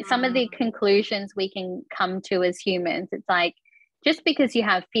 It's like some of the conclusions we can come to as humans. It's like, just because you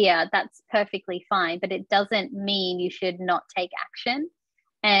have fear, that's perfectly fine, but it doesn't mean you should not take action.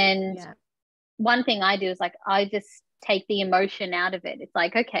 And one thing I do is like, I just take the emotion out of it. It's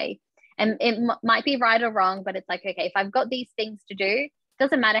like, okay, and it might be right or wrong, but it's like, okay, if I've got these things to do,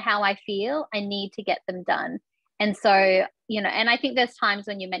 doesn't matter how I feel, I need to get them done. And so, you know, and I think there's times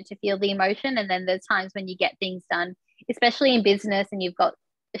when you're meant to feel the emotion, and then there's times when you get things done, especially in business, and you've got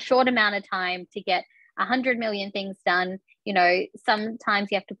a short amount of time to get 100 million things done. You know, sometimes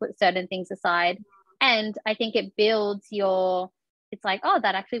you have to put certain things aside. And I think it builds it's like, oh,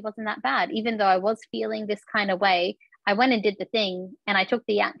 that actually wasn't that bad. Even though I was feeling this kind of way, I went and did the thing and I took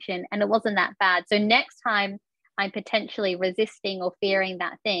the action and it wasn't that bad. So next time I'm potentially resisting or fearing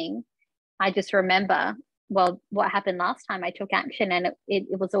that thing, I just remember, well, what happened last time I took action and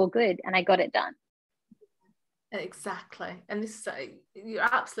it was all good and I got it done. Exactly. And you're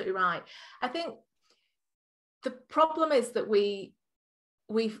absolutely right. I think the problem is that we've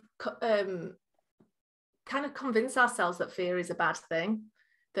kind of convinced ourselves that fear is a bad thing,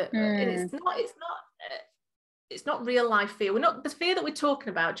 that it's not real life fear. The fear that we're talking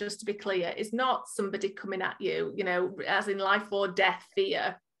about, just to be clear, is not somebody coming at you, you know, as in life or death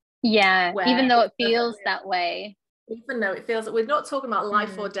fear. Yeah, even though it feels that way. Even though it feels that we're not talking about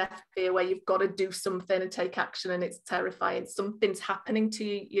life or death fear where you've got to do something and take action and it's terrifying, something's happening to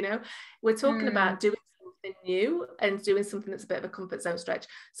you, you know. We're talking about doing something new and doing something that's a bit of a comfort zone stretch.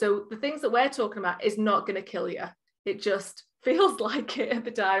 So the things that we're talking about is not going to kill you. It just feels like it at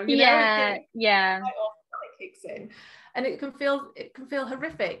the time, you know. It kicks in and it can feel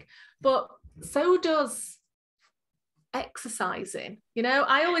horrific, but so does exercising, you know.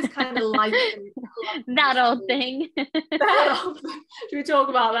 I always kind of like that old thing. Should we talk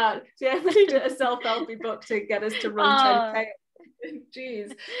about that? Do you ever need a self-helpy book to get us to run 10k?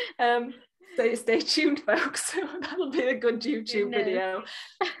 Jeez. Stay tuned, folks. That'll be a good YouTube video.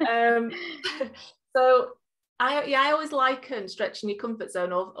 So I always liken stretching your comfort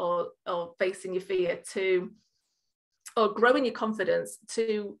zone or facing your fear to, or growing your confidence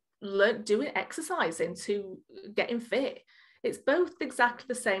to doing exercising, to getting fit. It's both exactly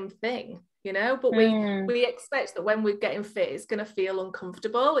the same thing, you know, but we expect that when we're getting fit it's going to feel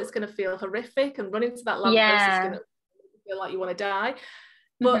uncomfortable, it's going to feel horrific, and running to that lamppost is going to feel like you want to die,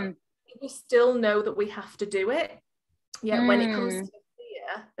 but we still know that we have to do it. Yet when it comes to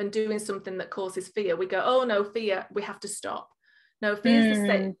fear and doing something that causes fear, we go, oh no, fear, we have to stop. No, fear is it's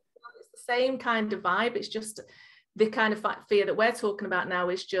the same kind of vibe. It's just the kind of fear that we're talking about now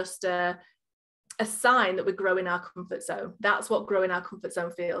is just a sign that we're growing our comfort zone. That's what growing our comfort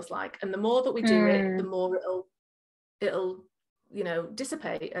zone feels like. And the more that we do it, the more it'll you know,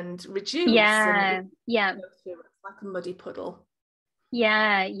 dissipate and reduce. It's like a muddy puddle.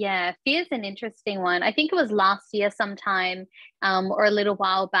 Fear's an interesting one. I think it was last year sometime, or a little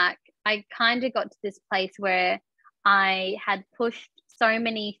while back, I kind of got to this place where I had pushed so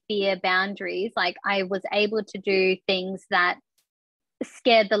many fear boundaries. Like I was able to do things that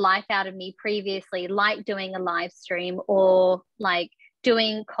scared the life out of me previously, like doing a live stream or like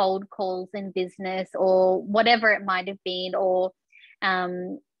doing cold calls in business or whatever it might have been, or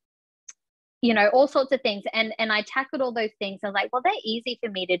you know, all sorts of things. And I tackled all those things. I was like, well, they're easy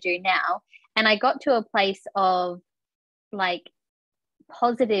for me to do now. And I got to a place of like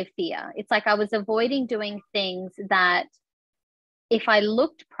positive fear. It's like I was avoiding doing things that, if I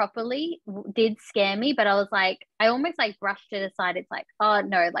looked properly, did scare me, but I was like, I almost like brushed it aside. It's like, oh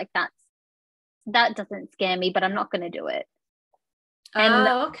no, like that doesn't scare me, but I'm not going to do it. And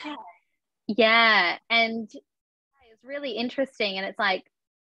okay. Yeah. And it's really interesting. And it's like,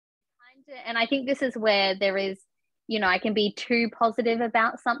 and I think this is where there is, you know, I can be too positive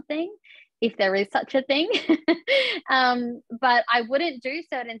about something, if there is such a thing. But I wouldn't do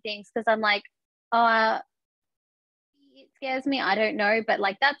certain things because I'm like, it scares me, I don't know, but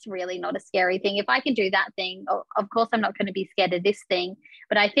like that's really not a scary thing. If I can do that thing, of course I'm not going to be scared of this thing.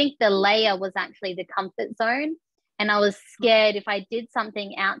 But I think the layer was actually the comfort zone, and I was scared if I did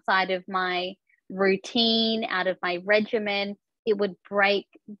something outside of my routine, out of my regimen, it would break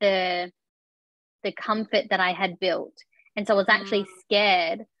the comfort that I had built. And so I was actually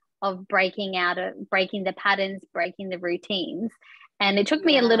scared of breaking the patterns, breaking the routines. And it took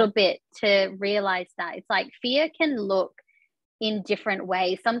me a little bit to realize that it's like fear can look in different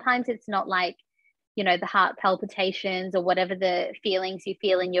ways. Sometimes it's not like, you know, the heart palpitations or whatever the feelings you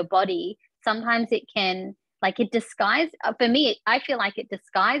feel in your body. Sometimes it can, like, it disguised, for me, I feel like it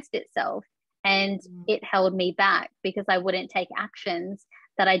disguised itself and it held me back because I wouldn't take actions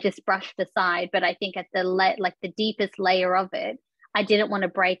that I just brushed aside. But I think at the deepest layer of it, I didn't want to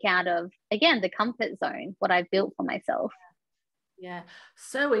break out of, again, the comfort zone, what I've built for myself. Yeah,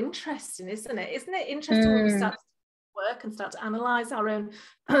 so interesting, isn't it? Isn't it interesting when we start to work and start to analyze our own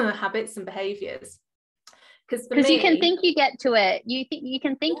habits and behaviors? Because you can think you get to it. You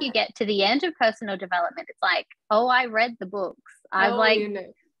can think you get to the end of personal development. It's like, oh, I read the books. I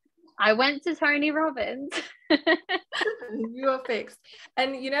went to Tony Robbins. You are fixed.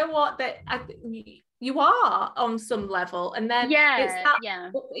 And you know what? you are on some level, and then it's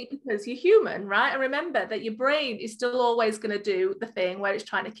that because you're human, right? And remember that your brain is still always going to do the thing where it's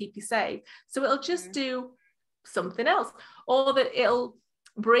trying to keep you safe, so it'll just do something else, or that it'll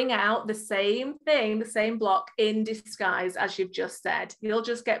bring out the same thing, the same block in disguise, as you've just said. You'll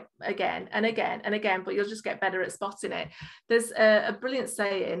just get again and again and again, but you'll just get better at spotting it. There's a brilliant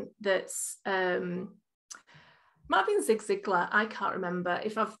saying that's might have been Zig Ziglar, I can't remember.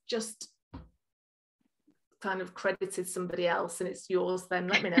 If I've just kind of credited somebody else and it's yours, then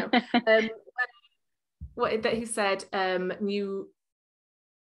let me know. What that he said, new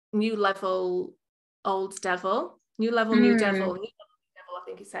level, old devil, new level, new devil, I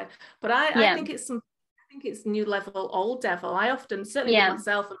think he said. But I think it's new level, old devil. I often, certainly with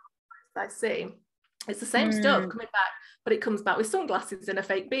myself, I see it's the same stuff coming back, but it comes back with sunglasses and a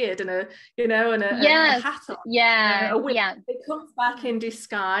fake beard and a hat on. A wig. It comes back in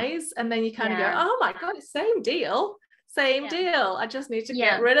disguise, and then you kind of go, oh my god, it's same deal. I just need to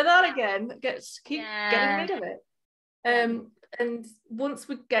get rid of that again. Keep getting rid of it. And once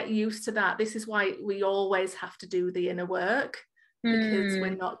we get used to that, this is why we always have to do the inner work, because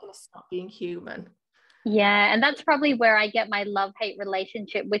we're not going to stop being human. Yeah, and that's probably where I get my love-hate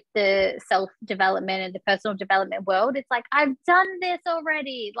relationship with the self-development and the personal development world. It's like, I've done this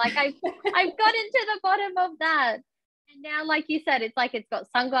already. Like I've gotten to the bottom of that. And now, like you said, it's like it's got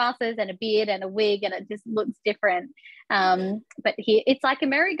sunglasses and a beard and a wig, and it just looks different. But here it's like a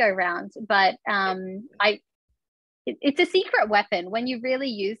merry-go-round. But it's a secret weapon. When you really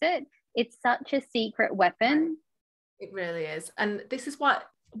use it, it's such a secret weapon. It really is. And this is why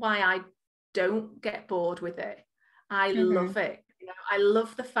I don't get bored with it. I love it. I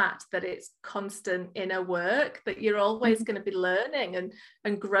love the fact that it's constant inner work, that you're always going to be learning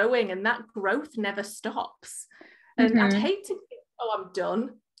and growing, and that growth never stops. And I'd hate to think, I'm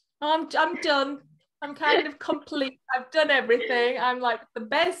done. I'm done. I'm kind of complete. I've done everything. I'm like the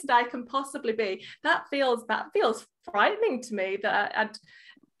best I can possibly be. That feels frightening to me, that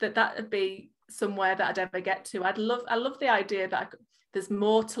that would be somewhere that I'd ever get to. I love the idea that there's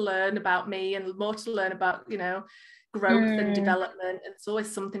more to learn about me and more to learn about, growth and development, and it's always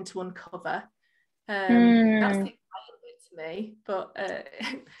something to uncover. That's the exciting bit to me, but I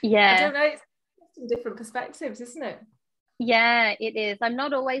don't know, it's different perspectives, isn't it? Yeah, it is. I'm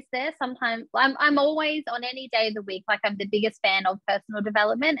not always there. Sometimes I'm always, on any day of the week, like I'm the biggest fan of personal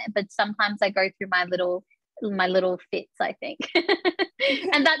development, but sometimes I go through my little fits, I think.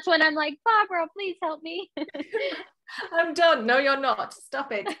 And that's when I'm like, Barbara, please help me. I'm done. No, you're not.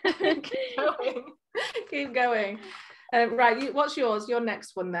 Stop it. Keep going. Right, what's yours? Your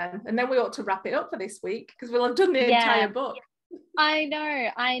next one then, and then we ought to wrap it up for this week, because we'll have done the entire book. I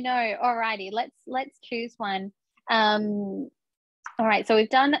know. Alrighty, let's choose one. All right, so we've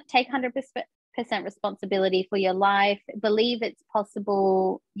done take 100% responsibility for your life, believe it's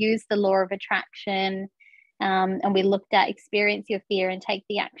possible, use the law of attraction, and we looked at experience your fear and take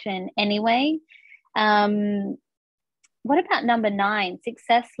the action anyway. What about number 9?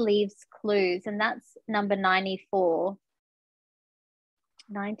 Success leaves clues, and that's number 94.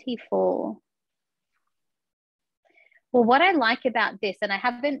 94. Well, what I like about this, and I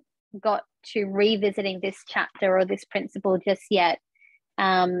haven't got to revisiting this chapter or this principle just yet,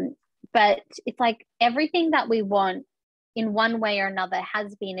 but it's like everything that we want in one way or another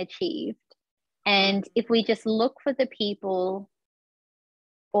has been achieved. And if we just look for the people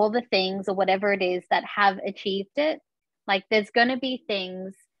or the things or whatever it is that have achieved it, like there's going to be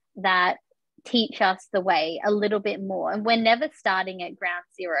things that teach us the way a little bit more. And we're never starting at ground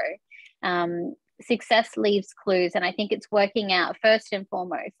zero. Success leaves clues. And I think it's working out first and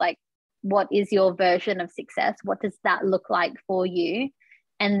foremost, like, what is your version of success? What does that look like for you?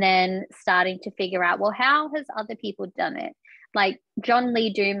 And then starting to figure out, well, how has other people done it? Like John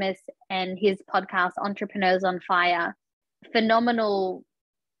Lee Dumas and his podcast, Entrepreneurs on Fire, phenomenal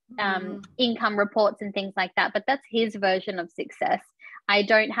income reports and things like that. But that's his version of success. I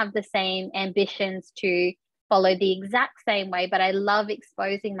don't have the same ambitions to follow the exact same way, but I love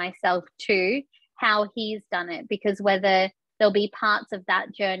exposing myself to how he's done it, because whether there'll be parts of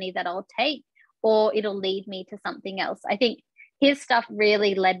that journey that I'll take, or it'll lead me to something else. I think his stuff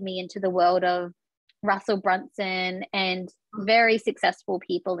really led me into the world of Russell Brunson and very successful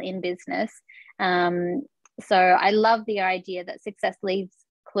people in business. So I love the idea that success leaves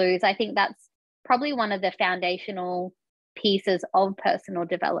clues. I think that's probably one of the foundational pieces of personal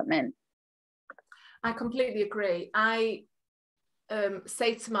development. I completely agree. I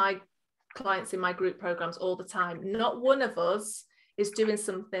say to my clients in my group programs all the time, not one of us is doing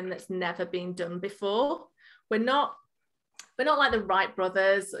something that's never been done before. We're not We're not like the Wright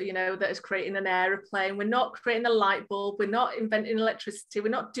brothers, you know, that is creating an aeroplane. We're not creating a light bulb. We're not inventing electricity. We're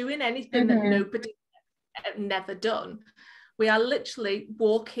not doing anything that nobody never done. We are literally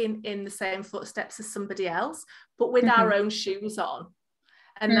walking in the same footsteps as somebody else, but with our own shoes on.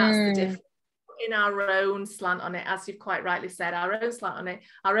 And that's the difference. In our own slant on it, as you've quite rightly said, our own slant on it,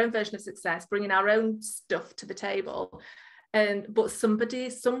 our own version of success, bringing our own stuff to the table. But somebody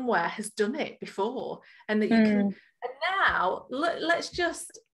somewhere has done it before, and that you can. And now let's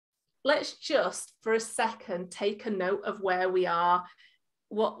just for a second take a note of where we are,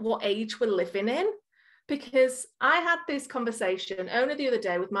 what age we're living in, because I had this conversation only the other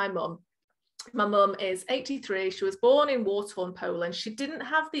day with my mum. My mum is 83. She was born in war-torn Poland. She didn't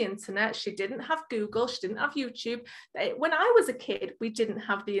have the internet. She didn't have Google. She didn't have YouTube. When I was a kid, we didn't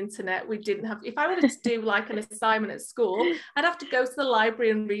have the internet. We didn't have, if I wanted to do like an assignment at school, I'd have to go to the library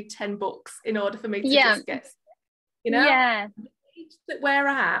and read 10 books in order for me to just get, you know? Yeah. The age that we're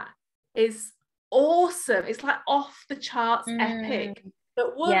at is awesome. It's like off the charts epic.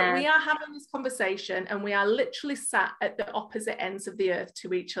 But we are having this conversation, and we are literally sat at the opposite ends of the earth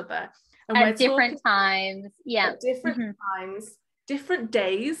to each other. And at different times, at different times, different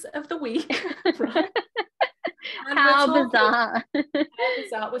days of the week. Right? How bizarre.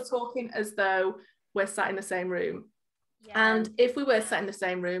 We're talking as though we're sat in the same room. And if we were sat in the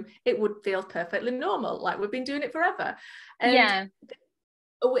same room, it would feel perfectly normal, like we've been doing it forever. And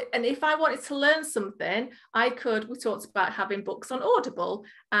if I wanted to learn something, we talked about having books on Audible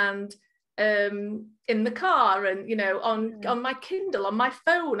and in the car, and you know, on my Kindle, on my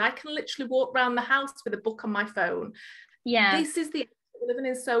phone. I can literally walk around the house with a book on my phone. This is the age we're living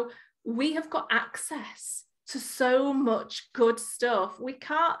in. So we have got access to so much good stuff. We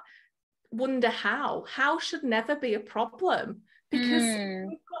can't wonder how should never be a problem, because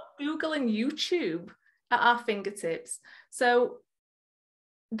we've got Google and YouTube at our fingertips. So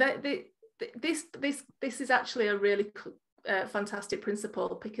this is actually a really fantastic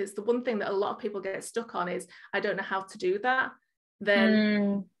principle, because the one thing that a lot of people get stuck on is, I don't know how to do that.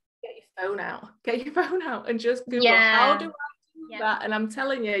 Then get your phone out and just Google, how do I do that? And I'm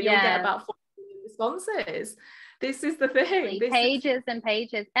telling you, you'll get about 4 responses. This is the thing. Pages and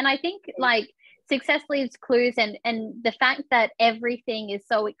pages. And I think like success leaves clues, and the fact that everything is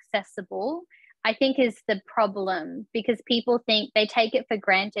so accessible, I think is the problem, because people think, they take it for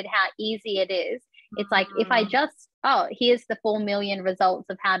granted how easy it is. It's like, if I just, here's the 4 million results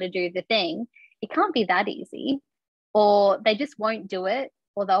of how to do the thing, it can't be that easy. Or they just won't do it,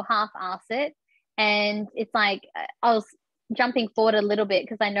 or they'll half-ass it. And it's like, I was jumping forward a little bit,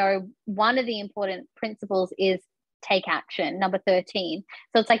 because I know one of the important principles is take action, number 13.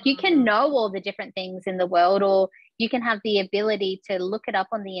 So it's like, you can know all the different things in the world, or you can have the ability to look it up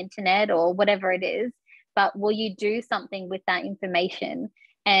on the internet or whatever it is, but will you do something with that information?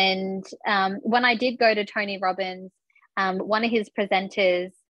 And when I did go to Tony Robbins, one of his presenters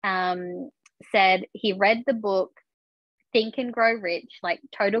said he read the book Think and Grow Rich, like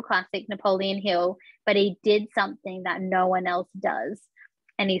total classic, Napoleon Hill, but he did something that no one else does.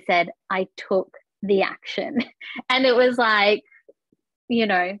 And he said, I took the action. And it was like, you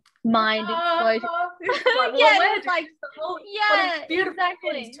know, mind explosion.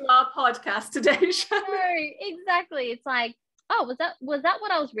 Exactly. To our podcast today, Shannon. No, exactly. It's like, was that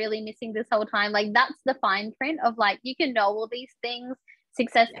what I was really missing this whole time? Like, that's the fine print of like, you can know all these things.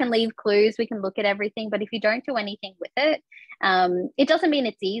 Success can leave clues. We can look at everything, but if you don't do anything with it, it doesn't mean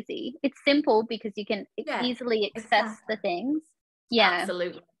it's easy. It's simple because you can easily access the things.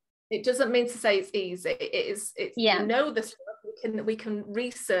 Absolutely. It doesn't mean to say it's easy. It's you know the stuff. We can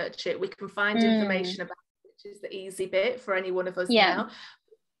research it. We can find information about it, which is the easy bit for any one of us now.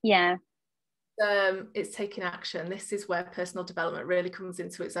 It's taking action. This is where personal development really comes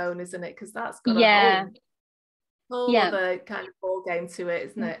into its own, isn't it? Because that's got a whole other kind of ball game to it,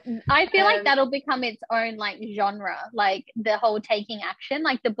 isn't it? I feel like that'll become its own like genre, like the whole taking action,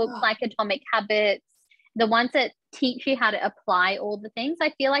 like the books like Atomic Habits, the ones that teach you how to apply all the things. I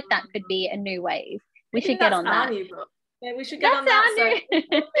feel like that could be a new wave. We should get on that. Yeah, we should get on that. So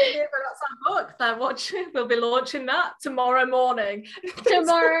that's our book. We'll be launching that tomorrow morning.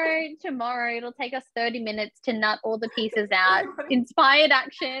 Tomorrow. It'll take us 30 minutes to nut all the pieces out. Inspired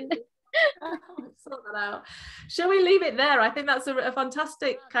action. Sort that out. Shall we leave it there? I think that's a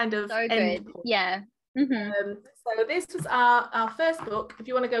fantastic kind of end point. Yeah. So this was our first book. If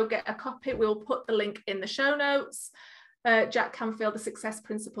you want to go get a copy, we'll put the link in the show notes. Jack Canfield, The Success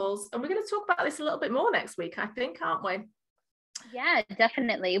Principles, and we're going to talk about this a little bit more next week, I think, aren't we? Yeah,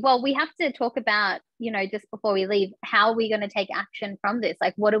 definitely. Well, we have to talk about, just before we leave, how are we going to take action from this?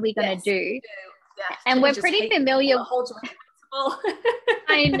 Like, what are we going to do? Yes. And we're pretty familiar.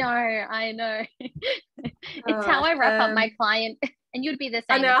 I know. It's how I wrap up my client, and you'd be the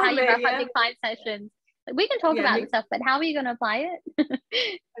same. It's how you wrap up your client sessions. Like, we can talk about the stuff, but how are you going to apply it?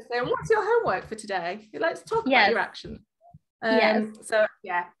 So what's your homework for today? Let's talk about your action. So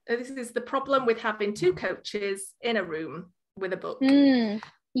this is the problem with having two coaches in a room with a book. So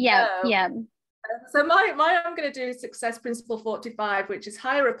my I'm going to do success principle 45, which is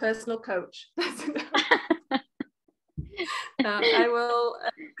hire a personal coach. I will.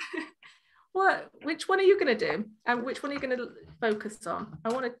 Which one are you going to do, and which one are you going to focus on?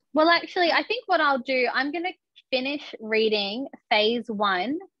 Well, actually, I think what I'll do, I'm going to finish reading phase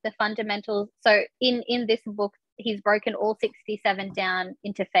 1, the fundamentals. So in this book, he's broken all 67 down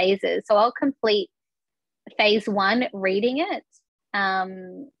into phases. So I'll complete phase 1 reading it.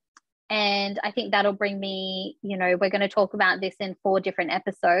 And I think that'll bring me, we're going to talk about this in 4 different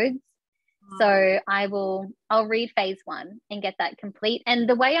episodes. So I'll read phase 1 and get that complete. And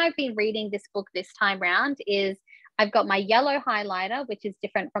the way I've been reading this book this time round is I've got my yellow highlighter, which is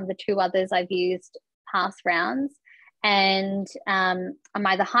different from the 2 others I've used past rounds. And I'm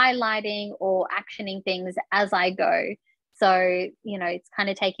either highlighting or actioning things as I go. So, it's kind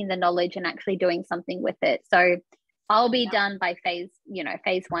of taking the knowledge and actually doing something with it. So I'll be done by phase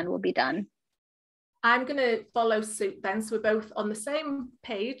 1 will be done. I'm going to follow suit then, so we're both on the same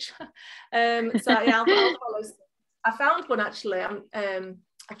page. I'll follow suit. I found one actually.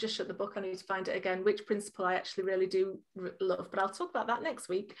 I've just shut the book. I need to find it again. Which principle I actually really do love, but I'll talk about that next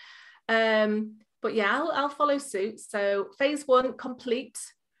week. But yeah, I'll follow suit. So phase 1 complete,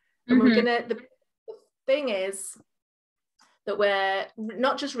 and we're gonna. The thing is that we're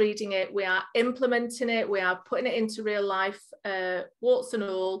not just reading it; we are implementing it. We are putting it into real life, warts and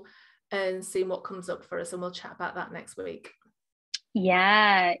all, and seeing what comes up for us. And we'll chat about that next week.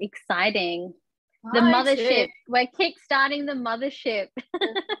 Yeah, exciting. The Mothership. We're kickstarting the Mothership.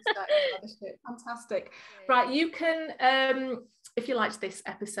 Fantastic. Right, you can, if you liked this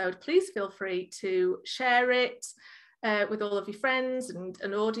episode, please feel free to share it with all of your friends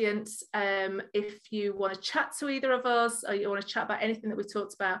and audience. If you want to chat to either of us, or you want to chat about anything that we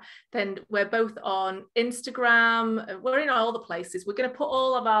talked about, then we're both on Instagram. We're in all the places. We're going to put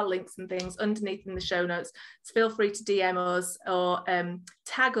all of our links and things underneath in the show notes. So feel free to DM us or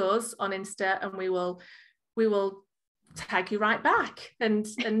tag us on Insta, and we will tag you right back and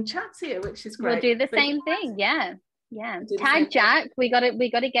chat to you, which is great. We'll do the same thing. Yeah. Tag Jack. We got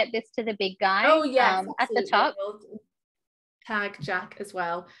to get this to the big guy. Oh yes, at the top. Tag Jack as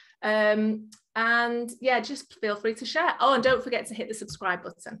well. And yeah, just feel free to share. Oh, and don't forget to hit the subscribe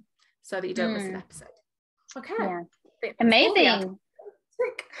button so that you don't miss an episode. Okay. Yeah. Amazing.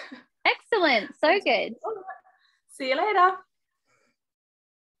 Excellent. So good. See you later.